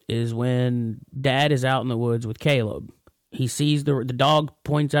rabbit is when Dad is out in the woods with Caleb. He sees the dog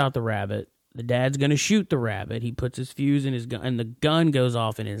points out the rabbit. The dad's going to shoot the rabbit. He puts his fuse in his gun, and the gun goes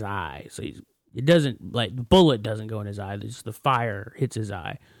off in his eye. So it doesn't, like, the bullet doesn't go in his eye. Just the fire hits his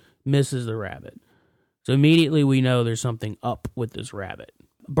eye, misses the rabbit. So immediately we know there's something up with this rabbit.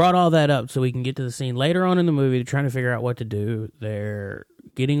 Brought all that up so we can get to the scene later on in the movie. They're trying to figure out what to do. They're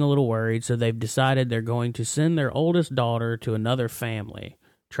getting a little worried, so they've decided they're going to send their oldest daughter to another family,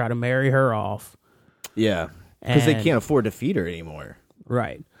 try to marry her off. Yeah, because they can't afford to feed her anymore.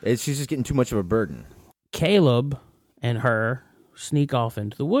 Right. She's just getting too much of a burden. Caleb and her sneak off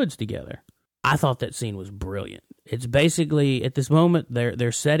into the woods together. I thought that scene was brilliant. It's basically, at this moment,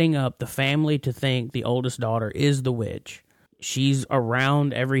 they're setting up the family to think the oldest daughter is the witch. She's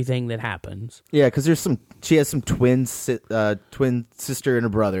around everything that happens. Yeah, because she has some twin sister and a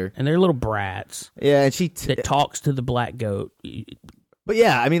brother, and they're little brats. Yeah, and that talks to the black goat. But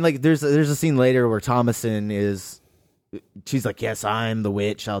yeah, I mean, like there's a scene later where she's like, yes, I'm the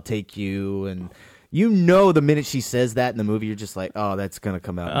witch. I'll take you, and you know the minute she says that in the movie, you're just like, oh, that's gonna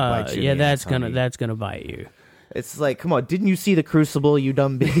come out and bite you. Yeah, that's gonna bite you. It's like, come on, didn't you see The Crucible, you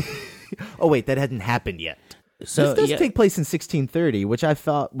dumb bitch? Oh wait, that hadn't happened yet. So this does take place in 1630, which I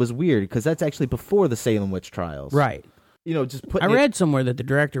thought was weird because that's actually before the Salem witch trials. Right. You know, just I read somewhere that the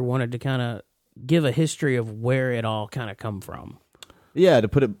director wanted to kind of give a history of where it all kind of come from. Yeah,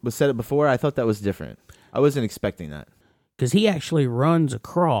 set it before. I thought that was different. I wasn't expecting that. Because he actually runs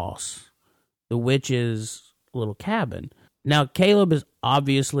across the witch's little cabin. Now, Caleb is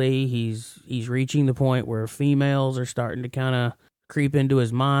obviously, he's reaching the point where females are starting to kind of creep into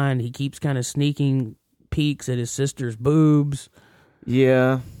his mind. He keeps kind of sneaking peeks at his sister's boobs.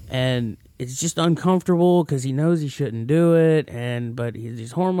 Yeah. And it's just uncomfortable because he knows he shouldn't do it, but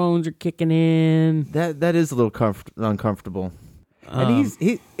his hormones are kicking in. That is a little uncomfortable. And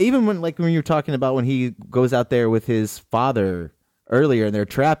he even when you're talking about when he goes out there with his father earlier and they're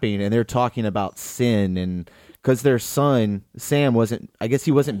trapping and they're talking about sin, and because their son Sam wasn't baptized.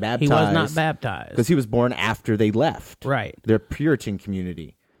 He was not baptized because he was born after they left. Right. Their Puritan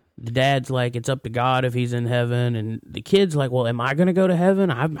community. The dad's like, it's up to God if he's in heaven, and the kid's like, well, am I going to go to heaven?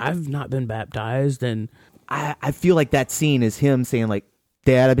 I've not been baptized. And I feel like that scene is him saying like,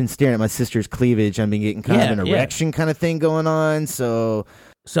 Dad, I've been staring at my sister's cleavage. I've been getting kind of an erection kind of thing going on. So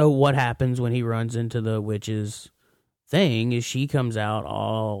what happens when he runs into the witch's thing is she comes out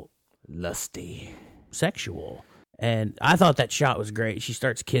all lusty, sexual. And I thought that shot was great. She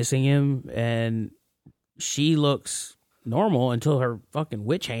starts kissing him, and she looks normal until her fucking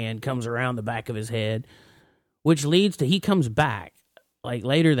witch hand comes around the back of his head, which leads to he comes back. Like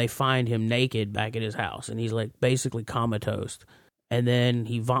later they find him naked back at his house, and he's like basically comatose. And then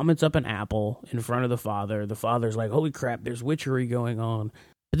he vomits up an apple in front of the father. The father's like, holy crap, there's witchery going on.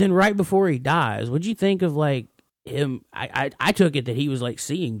 But then right before he dies, what'd you think of like him? I took it that he was like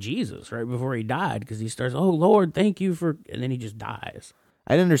seeing Jesus right before he died, because he starts, oh Lord, thank you for, and then he just dies.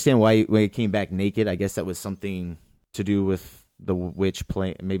 I didn't understand why when he came back naked. I guess that was something to do with the witch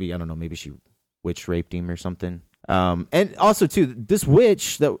play. Maybe, I don't know, maybe she witch raped him or something. And also too, this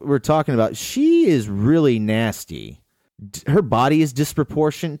witch that we're talking about, she is really nasty. Her body is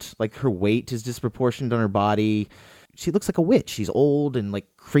disproportionate, like her weight is disproportionate on her body. She looks like a witch. She's old and like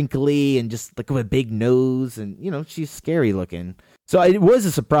crinkly and just like with a big nose, and you know, she's scary looking. So it was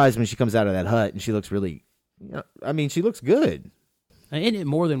a surprise when she comes out of that hut and she looks really, you know, I mean, she looks good. Isn't it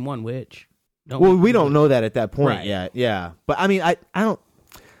more than one witch? We don't know that at that point right. yet. Yeah, but I mean, I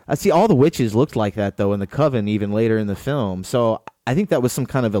see all the witches looked like that though in the Coven, even later in the film. So I think that was some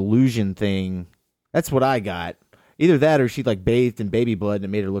kind of illusion thing. That's what I got. Either that or she like bathed in baby blood and it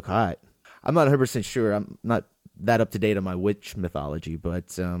made her look hot. I'm not 100% sure. I'm not that up to date on my witch mythology,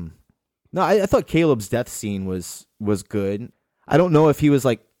 but no, I thought Caleb's death scene was good. I don't know if he was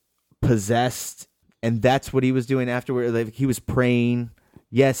like possessed and that's what he was doing afterward. Like, he was praying,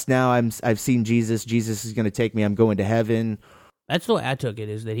 yes, now I've seen Jesus. Jesus is going to take me. I'm going to heaven. That's the way I took it,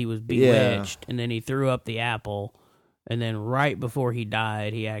 is that he was bewitched, and then he threw up the apple, and then right before he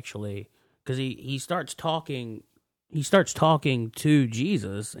died, he actually, because he starts talking to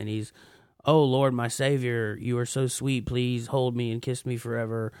Jesus, and he's, oh Lord, my Savior, you are so sweet, please hold me and kiss me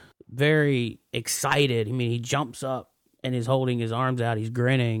forever. Very excited. I mean, he jumps up and is holding his arms out, he's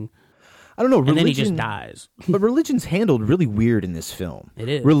grinning. I don't know, and then he just dies. But religion's handled really weird in this film. It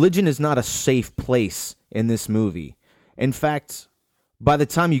is. Religion is not a safe place in this movie. In fact, by the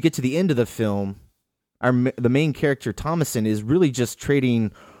time you get to the end of the film, the main character, Thomasin, is really just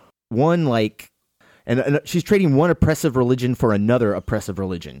trading one, and she's trading one oppressive religion for another oppressive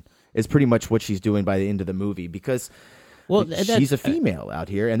religion, is pretty much what she's doing by the end of the movie, because she's a female out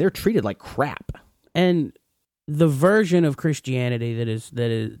here, and they're treated like crap. And the version of Christianity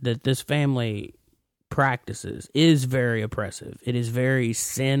that this family practices is very oppressive. It is very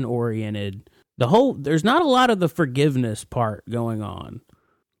sin-oriented. There's not a lot of the forgiveness part going on.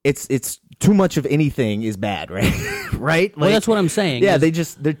 It's too much of anything is bad, right? Right? Well, that's what I'm saying. Yeah,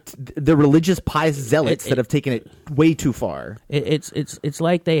 they're religious pious zealots that have taken it way too far. It's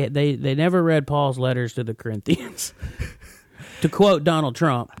like they never read Paul's letters to the Corinthians. To quote Donald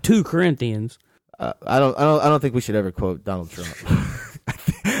Trump, to Corinthians. I don't think we should ever quote Donald Trump.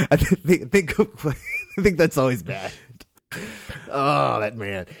 I think that's always bad. Oh, that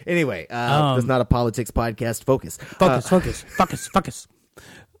man. Anyway, it's not a politics podcast. Focus. Focus.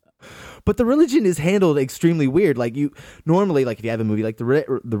 But the religion is handled extremely weird. Like normally, like if you have a movie like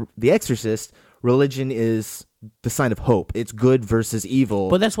The Exorcist, religion is the sign of hope. It's good versus evil.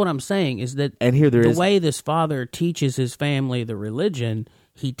 But that's what I'm saying, is that and here the way this father teaches his family the religion,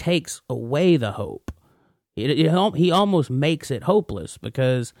 he takes away the hope. He almost makes it hopeless,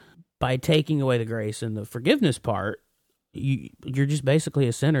 because by taking away the grace and the forgiveness part, you're just basically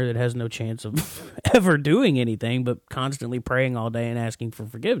a sinner that has no chance of ever doing anything but constantly praying all day and asking for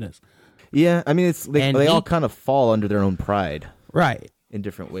forgiveness. Yeah, I mean, they all kind of fall under their own pride. Right. In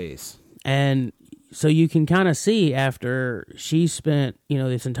different ways. And so you can kind of see, after she spent,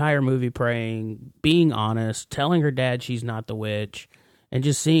 this entire movie praying, being honest, telling her dad she's not the witch, and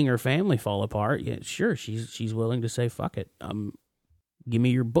just seeing her family fall apart, yeah, sure, she's willing to say, fuck it. Give me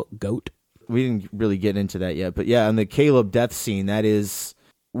your book, goat. We didn't really get into that yet, but yeah, on the Caleb death scene, that is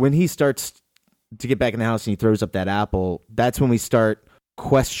when he starts to get back in the house and he throws up that apple. That's when we start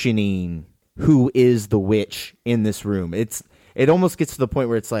questioning who is the witch in this room. It almost gets to the point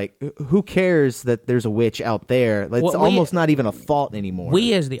where it's like, who cares that there's a witch out there? It's almost not even a thought anymore.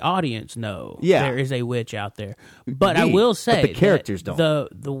 We as the audience know there is a witch out there. But I will say, but the characters don't.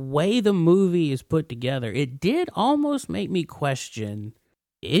 The way the movie is put together, it did almost make me question,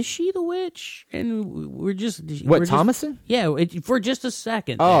 is she the witch? And we're just... Thomasin? Yeah, for just a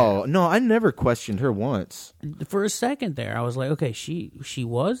second. Oh, no, I never questioned her once. For a second there, I was like, okay, she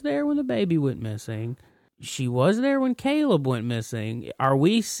was there when the baby went missing. She was there when Caleb went missing.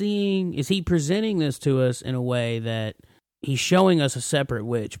 Is he presenting this to us in a way that he's showing us a separate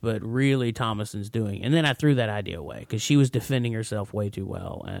witch, but really Thomasin's doing? And then I threw that idea away, because she was defending herself way too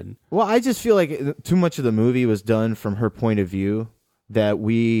well. Well, I just feel like too much of the movie was done from her point of view, that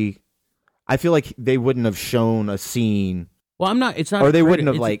I feel like they wouldn't have shown a scene. Well, I'm not. It's not. Or they wouldn't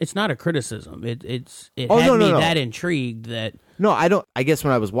have It's not a criticism. It had me that intrigued that. No, I don't. I guess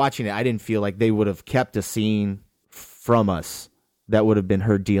when I was watching it, I didn't feel like they would have kept a scene from us that would have been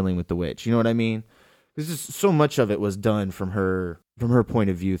her dealing with the witch. You know what I mean? Because just so much of it was done from her point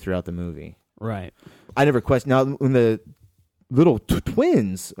of view throughout the movie. Right. I never questioned. Now, when the little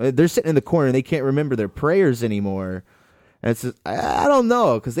twins, they're sitting in the corner and they can't remember their prayers anymore. And it's just, I don't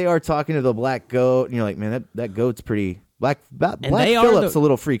know, because they are talking to the black goat, and you're like, man, that goat's pretty Black Phillip's a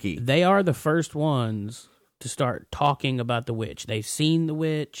little freaky. They are the first ones to start talking about the witch. They've seen the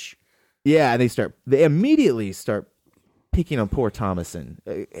witch. Yeah, and they immediately start picking on poor Thomason.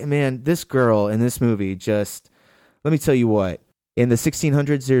 Man, this girl in this movie just, let me tell you what, in the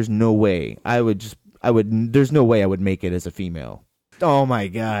 1600s, there's no way there's no way I would make it as a female. Oh my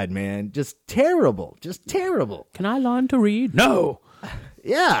God, man. Just terrible. Can I learn to read? No.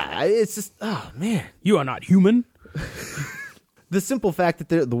 Yeah, it's just, oh man. You are not human. The simple fact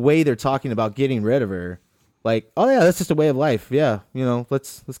that the way they're talking about getting rid of her, like, oh yeah, that's just a way of life. Yeah,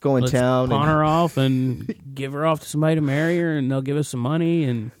 let's go in town. Pawn her off and give her off to somebody to marry her, and they'll give us some money.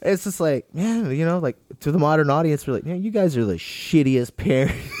 And it's just like, man, like to the modern audience, we're like, man, you guys are the shittiest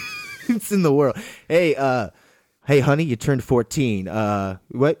parents in the world. Hey, honey, you turned 14.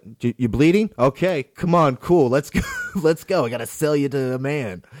 What? You bleeding? Okay, come on, cool. Let's go. Let's go. I gotta sell you to a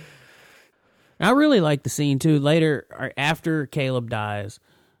man. I really like the scene too. Later, or after Caleb dies,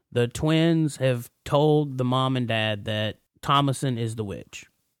 the twins have told the mom and dad that Thomason is the witch.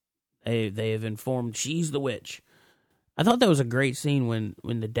 They have informed she's the witch. I thought that was a great scene when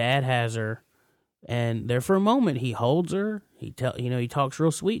the dad has her, and there for a moment he holds her. He talks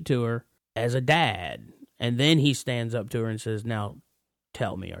real sweet to her as a dad, and then he stands up to her and says, "Now,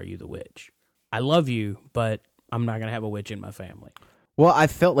 tell me, are you the witch? I love you, but I'm not gonna have a witch in my family." Well, I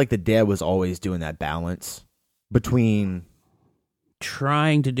felt like the dad was always doing that balance between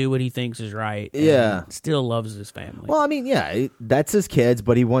trying to do what he thinks is right. And still loves his family. Well, I mean, yeah, that's his kids,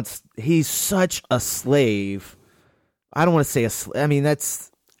 but he's such a slave. I don't want to say a slave. I mean,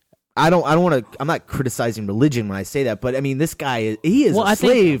 I don't want to, I'm not criticizing religion when I say that, but I mean, this guy, he is a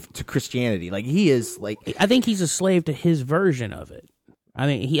slave to Christianity. Like, he is like, I think he's a slave to his version of it. I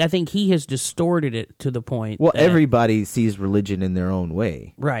mean, I think he has distorted it to the point. Well, everybody sees religion in their own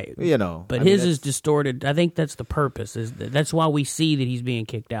way, right? But his is distorted. I think that's the purpose. That's why we see that he's being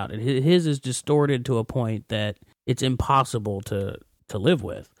kicked out. And his is distorted to a point that it's impossible to live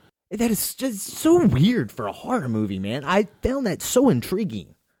with. That is just so weird for a horror movie, man. I found that so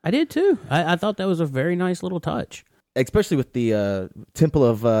intriguing. I did too. I thought that was a very nice little touch, especially with the Temple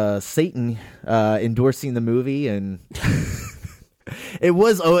of Satan endorsing the movie and. It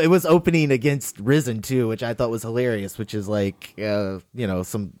was opening against Risen too, which I thought was hilarious. Which is like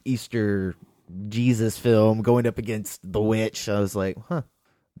some Easter Jesus film going up against The Witch. I was like, huh.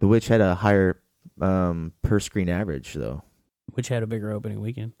 The Witch had a higher per screen average though. Which had a bigger opening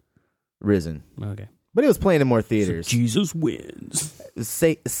weekend? Risen. Okay, but it was playing in more theaters. So Jesus wins.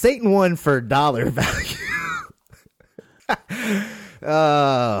 Satan won for dollar value.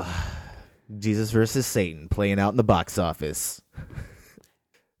 Jesus versus Satan playing out in the box office.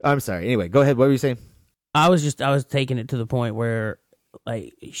 I'm sorry. Anyway, go ahead. What were you saying? I was taking it to the point where,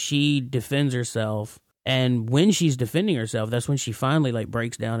 like, she defends herself, and when she's defending herself, that's when she finally, like,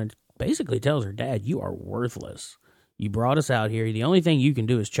 breaks down and basically tells her dad, "You are worthless. You brought us out here. The only thing you can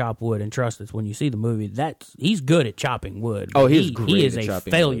do is chop wood, and trust us, when you see the movie, he's good at chopping wood. Oh, he's great. He is a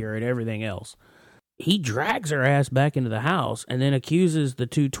failure at everything else." He drags her ass back into the house and then accuses the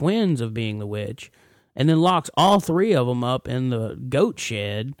two twins of being the witch, and then locks all three of them up in the goat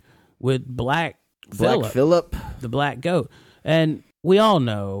shed with Black Phillip, the black goat. And we all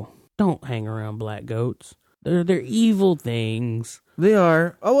know, don't hang around black goats. They're evil things. They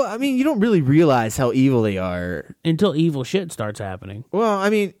are. Oh, I mean, you don't really realize how evil they are until evil shit starts happening. Well,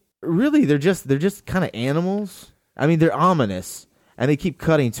 I mean, really, they're just kind of animals. I mean, they're ominous, and they keep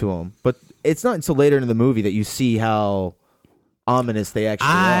cutting to them. But it's not until later in the movie that you see how ominous they actually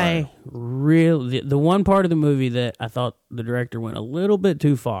are. The one part of the movie that I thought the director went a little bit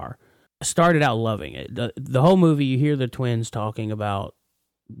too far. I started out loving it. The whole movie, you hear the twins talking about,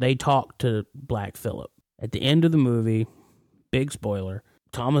 they talk to Black Phillip. At the end of the movie, big spoiler,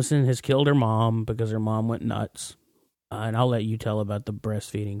 Thomason has killed her mom because her mom went nuts. And I'll let you tell about the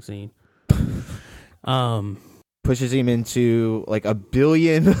breastfeeding scene. Pushes him into like a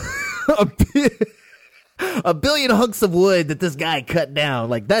billion hunks of wood that this guy cut down.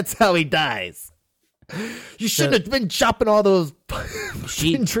 Like, that's how he dies. You shouldn't have been chopping all those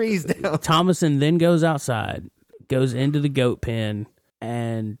trees down. Thomason then goes outside, goes into the goat pen,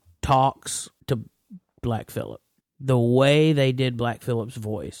 and talks to Black Phillip. The way they did Black Phillip's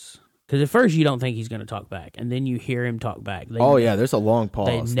voice Because at first you don't think he's going to talk back, and then you hear him talk back. There's a long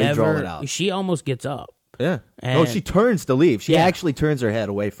pause. They draw it out. She almost gets up. Yeah. She turns to leave. She actually turns her head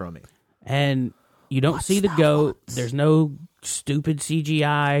away from him. And you don't see the goat. There's no stupid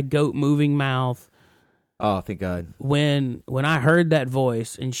CGI goat moving mouth. Oh, thank God. When I heard that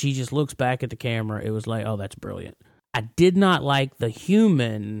voice and she just looks back at the camera, it was like, oh, that's brilliant. I did not like the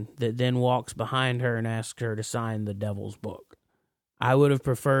human that then walks behind her and asks her to sign the devil's book. I would have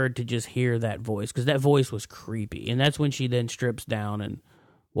preferred to just hear that voice, because that voice was creepy. And that's when she then strips down and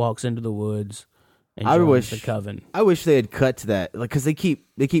walks into the woods and joins the coven. I wish they had cut to that, because they keep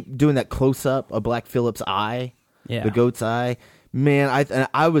doing that close up of Black Phillip's eye, the goat's eye. Man,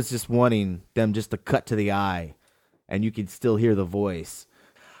 I was just wanting them just to cut to the eye, and you could still hear the voice.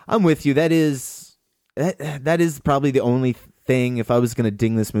 I'm with you. That is probably the only thing, if I was going to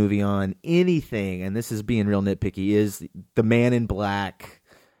ding this movie on anything, and this is being real nitpicky, is the man in black.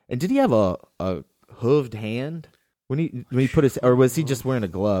 And did he have a hooved hand when he put his, or was he just wearing a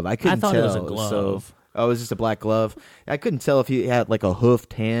glove? I couldn't tell. I thought it was a glove. It was just a black glove. I couldn't tell if he had like a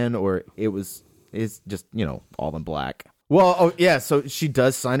hoofed hand or it's just, all in black. Well, so she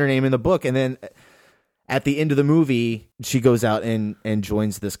does sign her name in the book, and then at the end of the movie, she goes out and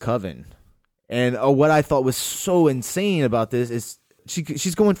joins this coven. And what I thought was so insane about this is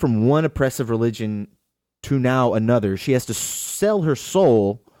she's going from one oppressive religion to now another. She has to sell her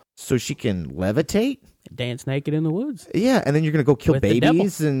soul so she can levitate, dance naked in the woods. Yeah, and then you're going to go kill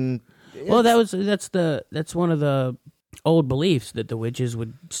babies and. Well, that's one of the old beliefs, that the witches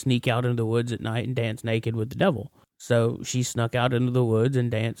would sneak out into the woods at night and dance naked with the devil. So she snuck out into the woods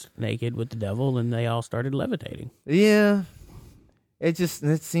and danced naked with the devil, and they all started levitating. Yeah. It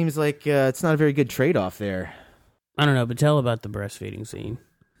seems like it's not a very good trade-off there. I don't know, but tell about the breastfeeding scene.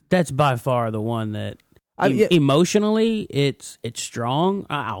 That's by far the one that emotionally it's strong.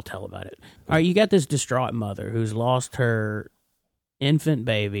 I'll tell about it. All right, you got this distraught mother who's lost her infant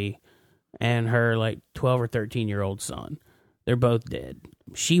baby and her 12 or 13-year-old son. They're both dead.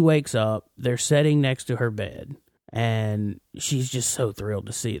 She wakes up. They're sitting next to her bed, and she's just so thrilled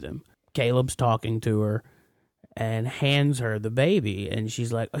to see them. Caleb's talking to her and hands her the baby, and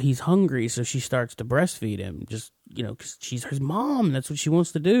she's like, oh, he's hungry, so she starts to breastfeed him, just, because she's his mom. That's what she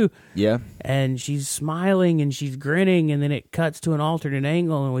wants to do. Yeah. And she's smiling, and she's grinning, and then it cuts to an alternate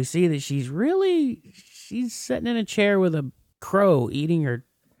angle, and we see that she's sitting in a chair with a crow eating her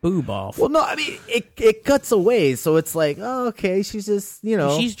boob off. Well, no, I mean, it cuts away, so it's like, oh, okay, she's just,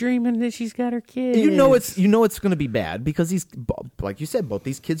 she's dreaming that she's got her kids. It's going to be bad, because like you said, both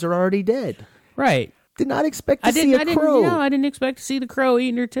these kids are already dead. Right. Did not expect to see a crow. I didn't expect to see the crow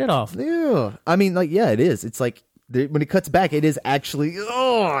eating her tit off. Yeah. I mean, it is. It's like, when it cuts back, it is actually,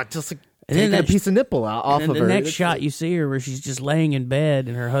 just like taking a piece of nipple off of her. The next shot you see her where she's just laying in bed,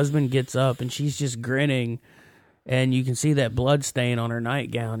 and her husband gets up, and she's just grinning, and you can see that blood stain on her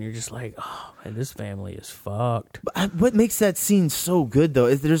nightgown. You're just like, oh, man, this family is fucked. But what makes that scene so good, though,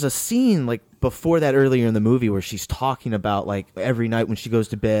 is there's a scene, before that earlier in the movie where she's talking about, every night when she goes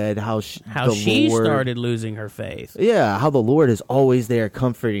to bed, how she started losing her faith. Yeah, how the Lord is always there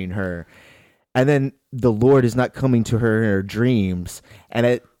comforting her. And then the Lord is not coming to her in her dreams.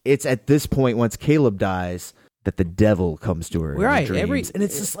 And it's at this point, once Caleb dies, that the devil comes to her in her dreams. And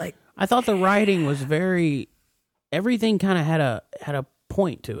it's just like... I thought the writing was very... Everything kind of had a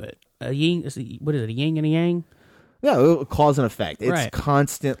point to it. A yin, what is it, a yin and a yang? Yeah, cause and effect. It's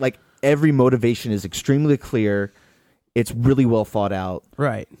constant, every motivation is extremely clear. It's really well thought out.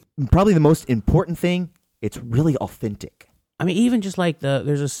 Right. Probably the most important thing, it's really authentic. I mean, even just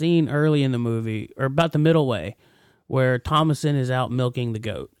there's a scene early in the movie, or about the middle way, where Thomasin is out milking the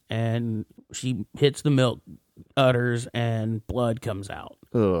goat, and she hits the milk udders, and blood comes out.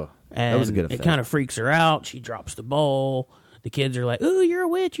 Ugh. And that was a good effect. It kind of freaks her out. She drops the bowl. The kids are like, ooh, you're a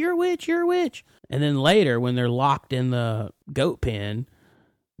witch, you're a witch, you're a witch. And then later, when they're locked in the goat pen,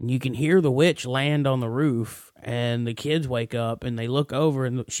 you can hear the witch land on the roof, and the kids wake up, and they look over,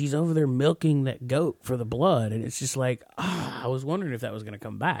 and she's over there milking that goat for the blood. And it's just like, I was wondering if that was going to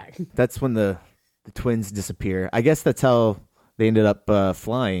come back. That's when the twins disappear. I guess that's how they ended up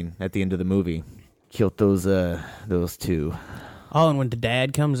flying at the end of the movie. Killed those two. Oh, and when the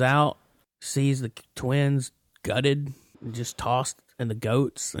dad comes out, sees the twins gutted and just tossed, and the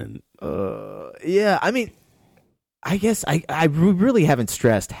goats, and yeah, I mean, I guess I really haven't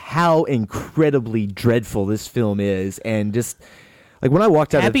stressed how incredibly dreadful this film is, and just when I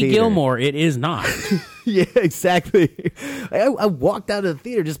walked out of the theater, Happy Gilmore, it is not. Yeah, exactly. I walked out of the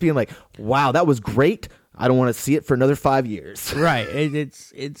theater just being like, wow, that was great. I don't want to see it for another 5 years. Right.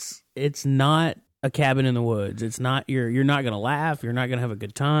 It's not a Cabin in the Woods. It's not you're not going to laugh, you're not going to have a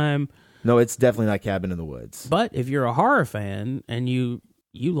good time. No, it's definitely not Cabin in the Woods. But if you're a horror fan and you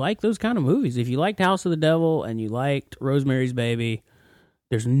like those kind of movies, if you liked House of the Devil and you liked Rosemary's Baby,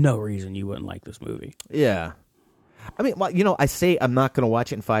 there's no reason you wouldn't like this movie. Yeah. I mean, well, I say I'm not going to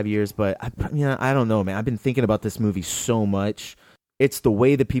watch it in 5 years, but I don't know, man. I've been thinking about this movie so much. It's the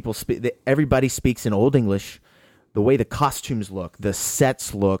way that people speak. Everybody speaks in Old English. The way the costumes look, the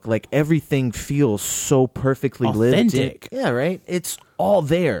sets look, like everything feels so perfectly authentic. lived in. Yeah, right? It's all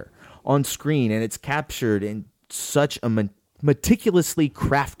there on screen, and it's captured in such a meticulously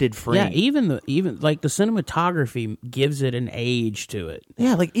crafted frame. Yeah, even like the cinematography gives it an age to it.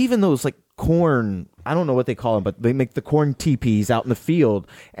 Yeah, like even those like corn, I don't know what they call them, but they make the corn teepees out in the field,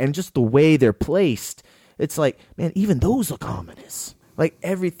 and just the way they're placed, it's like, man, even those look ominous. Like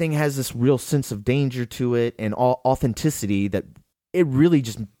everything has this real sense of danger to it and all authenticity that it really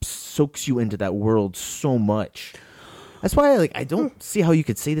just soaks you into that world so much. That's why I don't see how you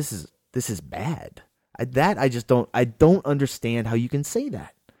could say this is bad. I don't understand how you can say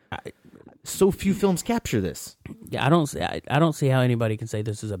that. So few films capture this. Yeah, I don't see how anybody can say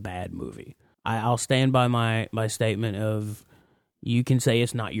this is a bad movie. I'll stand by my statement of, you can say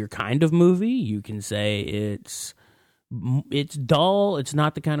it's not your kind of movie. You can say it's dull. It's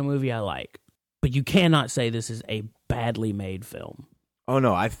not the kind of movie I like. But you cannot say this is a badly made film. Oh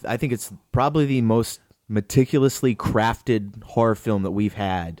no, I think it's probably the most meticulously crafted horror film that we've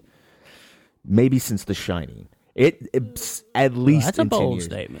had, maybe since The Shining. It's at least that's a in 10 bold years.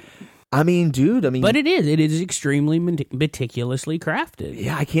 statement. I mean, dude, but it is extremely meticulously crafted.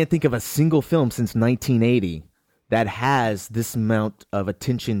 Yeah, I can't think of a single film since 1980 that has this amount of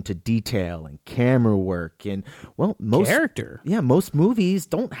attention to detail and camera work and most character. Yeah, most movies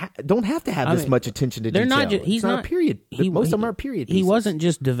don't have to have this much attention to detail. He's not a period. Most of them are period pieces. He wasn't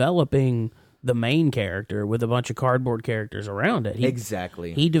just developing the main character with a bunch of cardboard characters around it.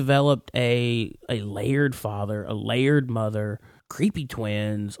 Exactly. He developed a layered father, a layered mother, creepy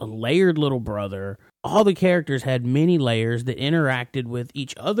twins, a layered little brother. All the characters had many layers that interacted with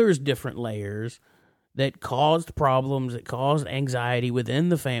each other's different layers that caused problems, that caused anxiety within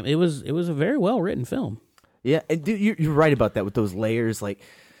the family. It was a very well written film. Yeah, and dude, you're right about that with those layers. Like,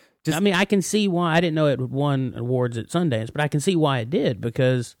 I can see why. I didn't know it won awards at Sundance, but I can see why it did,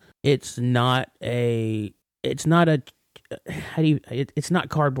 because it's not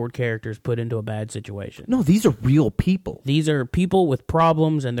cardboard characters put into a bad situation. No, these are real people. These are people with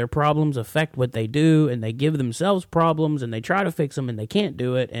problems, and their problems affect what they do, and they give themselves problems, and they try to fix them, and they can't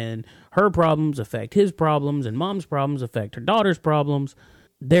do it, and her problems affect his problems, and mom's problems affect her daughter's problems.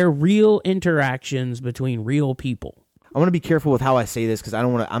 They're real interactions between real people. I want to be careful with how I say this, because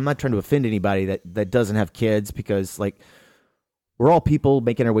I'm not trying to offend anybody that doesn't have kids, because like, we're all people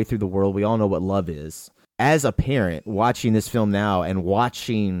making our way through the world. We all know what love is. As a parent watching this film now and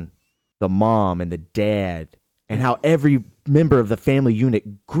watching the mom and the dad and how every member of the family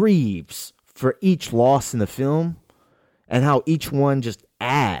unit grieves for each loss in the film and how each one just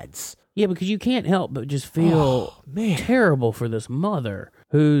adds. Yeah, because you can't help but just feel terrible for this mother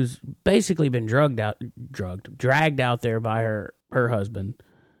who's basically been dragged out there by her husband.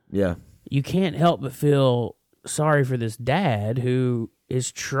 Yeah. You can't help but feel sorry for this dad who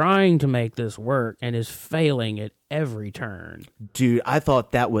is trying to make this work and is failing at every turn. Dude, I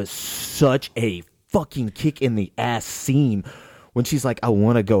thought that was such a fucking kick in the ass scene when she's like, I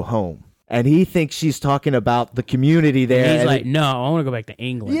want to go home. And he thinks she's talking about the community there. And he's like, no, I want to go back to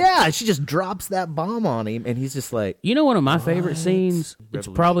England. Yeah, she just drops that bomb on him, and he's just like... You know, one of my favorite scenes, it's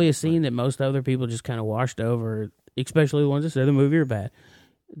probably a scene that most other people just kind of washed over, especially the ones that say the movie are bad.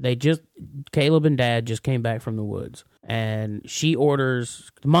 Caleb and Dad just came back from the woods, and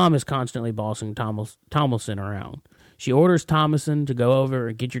Mom is constantly bossing Thomason around. She orders Thomason to go over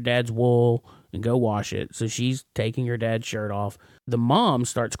and get your dad's wool and go wash it, so she's taking her dad's shirt off. The mom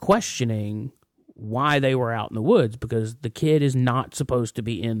starts questioning why they were out in the woods, because the kid is not supposed to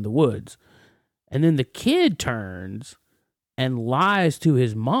be in the woods. And then the kid turns and lies to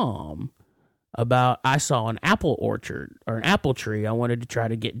his mom about, I saw an apple orchard or an apple tree I wanted to try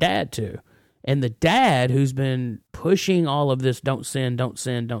to get Dad to. And the dad, who's been pushing all of this, don't sin, don't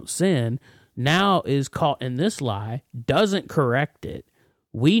sin, don't sin, now is caught in this lie, doesn't correct it.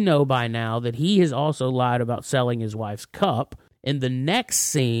 We know by now that he has also lied about selling his wife's cup. In the next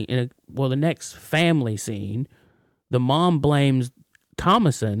scene, the next family scene, the mom blames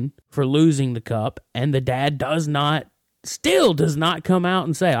Thomason for losing the cup, and the dad still does not come out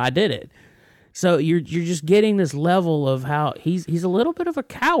and say, I did it. So you're just getting this level of how he's a little bit of a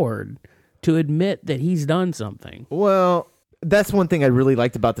coward to admit that he's done something. Well, that's one thing I really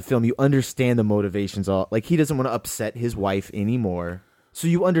liked about the film. You understand the motivations. Like, he doesn't want to upset his wife anymore. So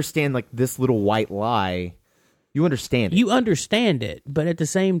you understand, like, this little white lie. You understand it. You understand it, but at the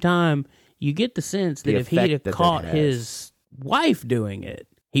same time, you get the sense that if he'd have caught his wife doing it,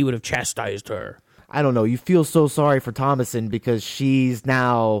 he would have chastised her. I don't know. You feel so sorry for Thomason because she's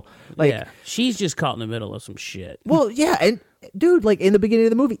now, like... Yeah, she's just caught in the middle of some shit. Well, yeah, and, dude, like, in the beginning of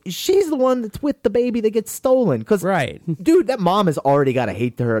the movie, she's the one that's with the baby that gets stolen. Cause, right. Dude, that mom has already got to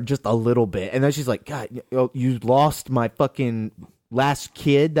hate her just a little bit. And then she's like, God, you lost my fucking last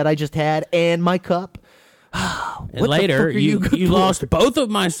kid that I just had and my cup. And later, you lost both of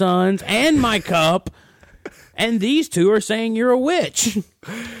my sons and my cup, and these two are saying you're a witch.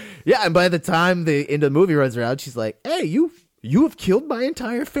 Yeah, and by the time the end of the movie runs around, she's like, "Hey, you have killed my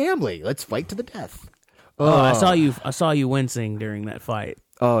entire family. Let's fight to the death." Oh, I saw you wincing during that fight.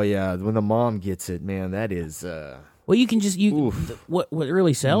 Oh yeah, when the mom gets it, man, that is. Well, you can just what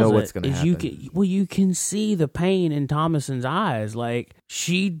really sells you can see the pain in Thomason's eyes. Like,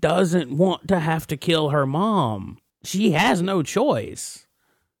 she doesn't want to have to kill her mom. She has no choice.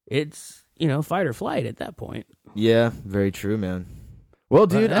 It's fight or flight at that point. Yeah, very true, man. Well,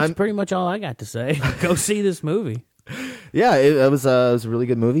 dude, that's pretty much all I got to say. Go see this movie. Yeah, it was a really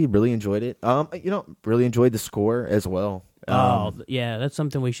good movie. Really enjoyed it. Really enjoyed the score as well. Yeah, that's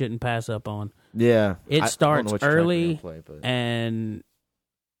something we shouldn't pass up on. Yeah, it starts early, and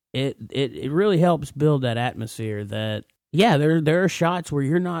it really helps build that atmosphere. That there are shots where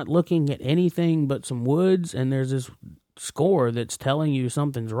you're not looking at anything but some woods, and there's this score that's telling you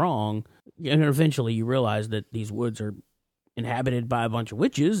something's wrong, and eventually you realize that these woods are inhabited by a bunch of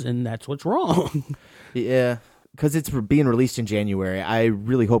witches, and that's what's wrong. Yeah, because it's being released in January. I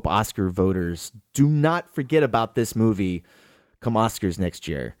really hope Oscar voters do not forget about this movie come Oscars next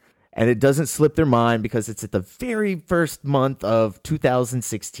year. And it doesn't slip their mind because it's at the very first month of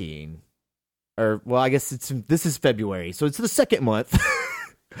 2016. Or, well, I guess this is February, so it's the second month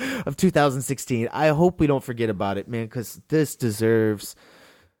of 2016. I hope we don't forget about it, man, because this deserves,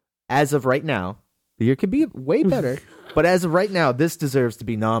 as of right now, the year could be way better, but as of right now, this deserves to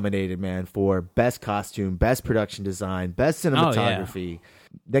be nominated, man, for Best Costume, Best Production Design, Best Cinematography. Oh, yeah.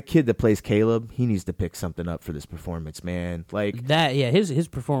 That kid that plays Caleb, he needs to pick something up for this performance, man. Like that, yeah. His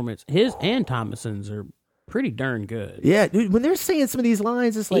performance, his and Thomason's are pretty darn good. Yeah, dude. When they're saying some of these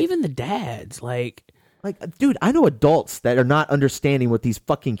lines, it's like even the dads, like, dude. I know adults that are not understanding what these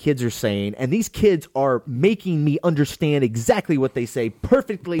fucking kids are saying, and these kids are making me understand exactly what they say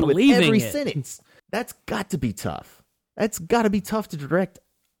perfectly with every sentence. That's got to be tough. That's got to be tough to direct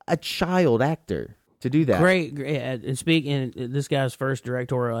a child actor. To do that. Great. And speaking, this guy's first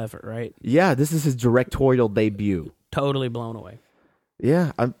directorial effort, right? Yeah, this is his directorial debut. Totally blown away.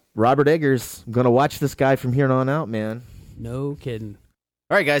 Yeah, Robert Eggers. I'm going to watch this guy from here on out, man. No kidding.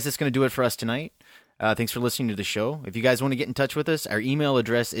 All right, guys, that's going to do it for us tonight. Thanks for listening to the show. If you guys want to get in touch with us, our email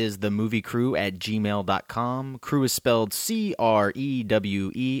address is themoviecrew@gmail.com. Crew is spelled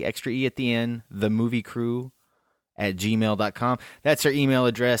CREWE, extra E at the end, themoviecrew@gmail.com. That's our email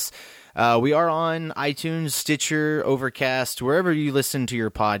address. We are on iTunes, Stitcher, Overcast, wherever you listen to your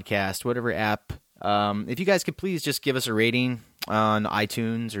podcast, whatever app. If you guys could please just give us a rating on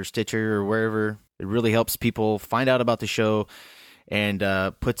iTunes or Stitcher or wherever. It really helps people find out about the show and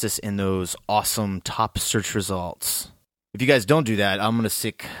puts us in those awesome top search results. If you guys don't do that, I'm going to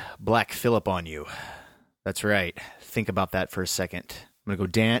sick Black Phillip on you. That's right. Think about that for a second. I'm going to go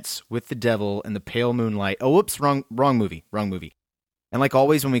dance with the devil in the pale moonlight. Oh, whoops, wrong movie. And like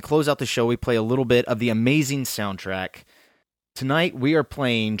always, when we close out the show, we play a little bit of the amazing soundtrack. Tonight, we are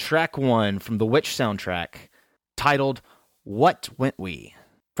playing track 1 from the Witch soundtrack, titled What Went We?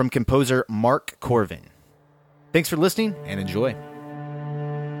 From composer Mark Corvin. Thanks for listening, and enjoy.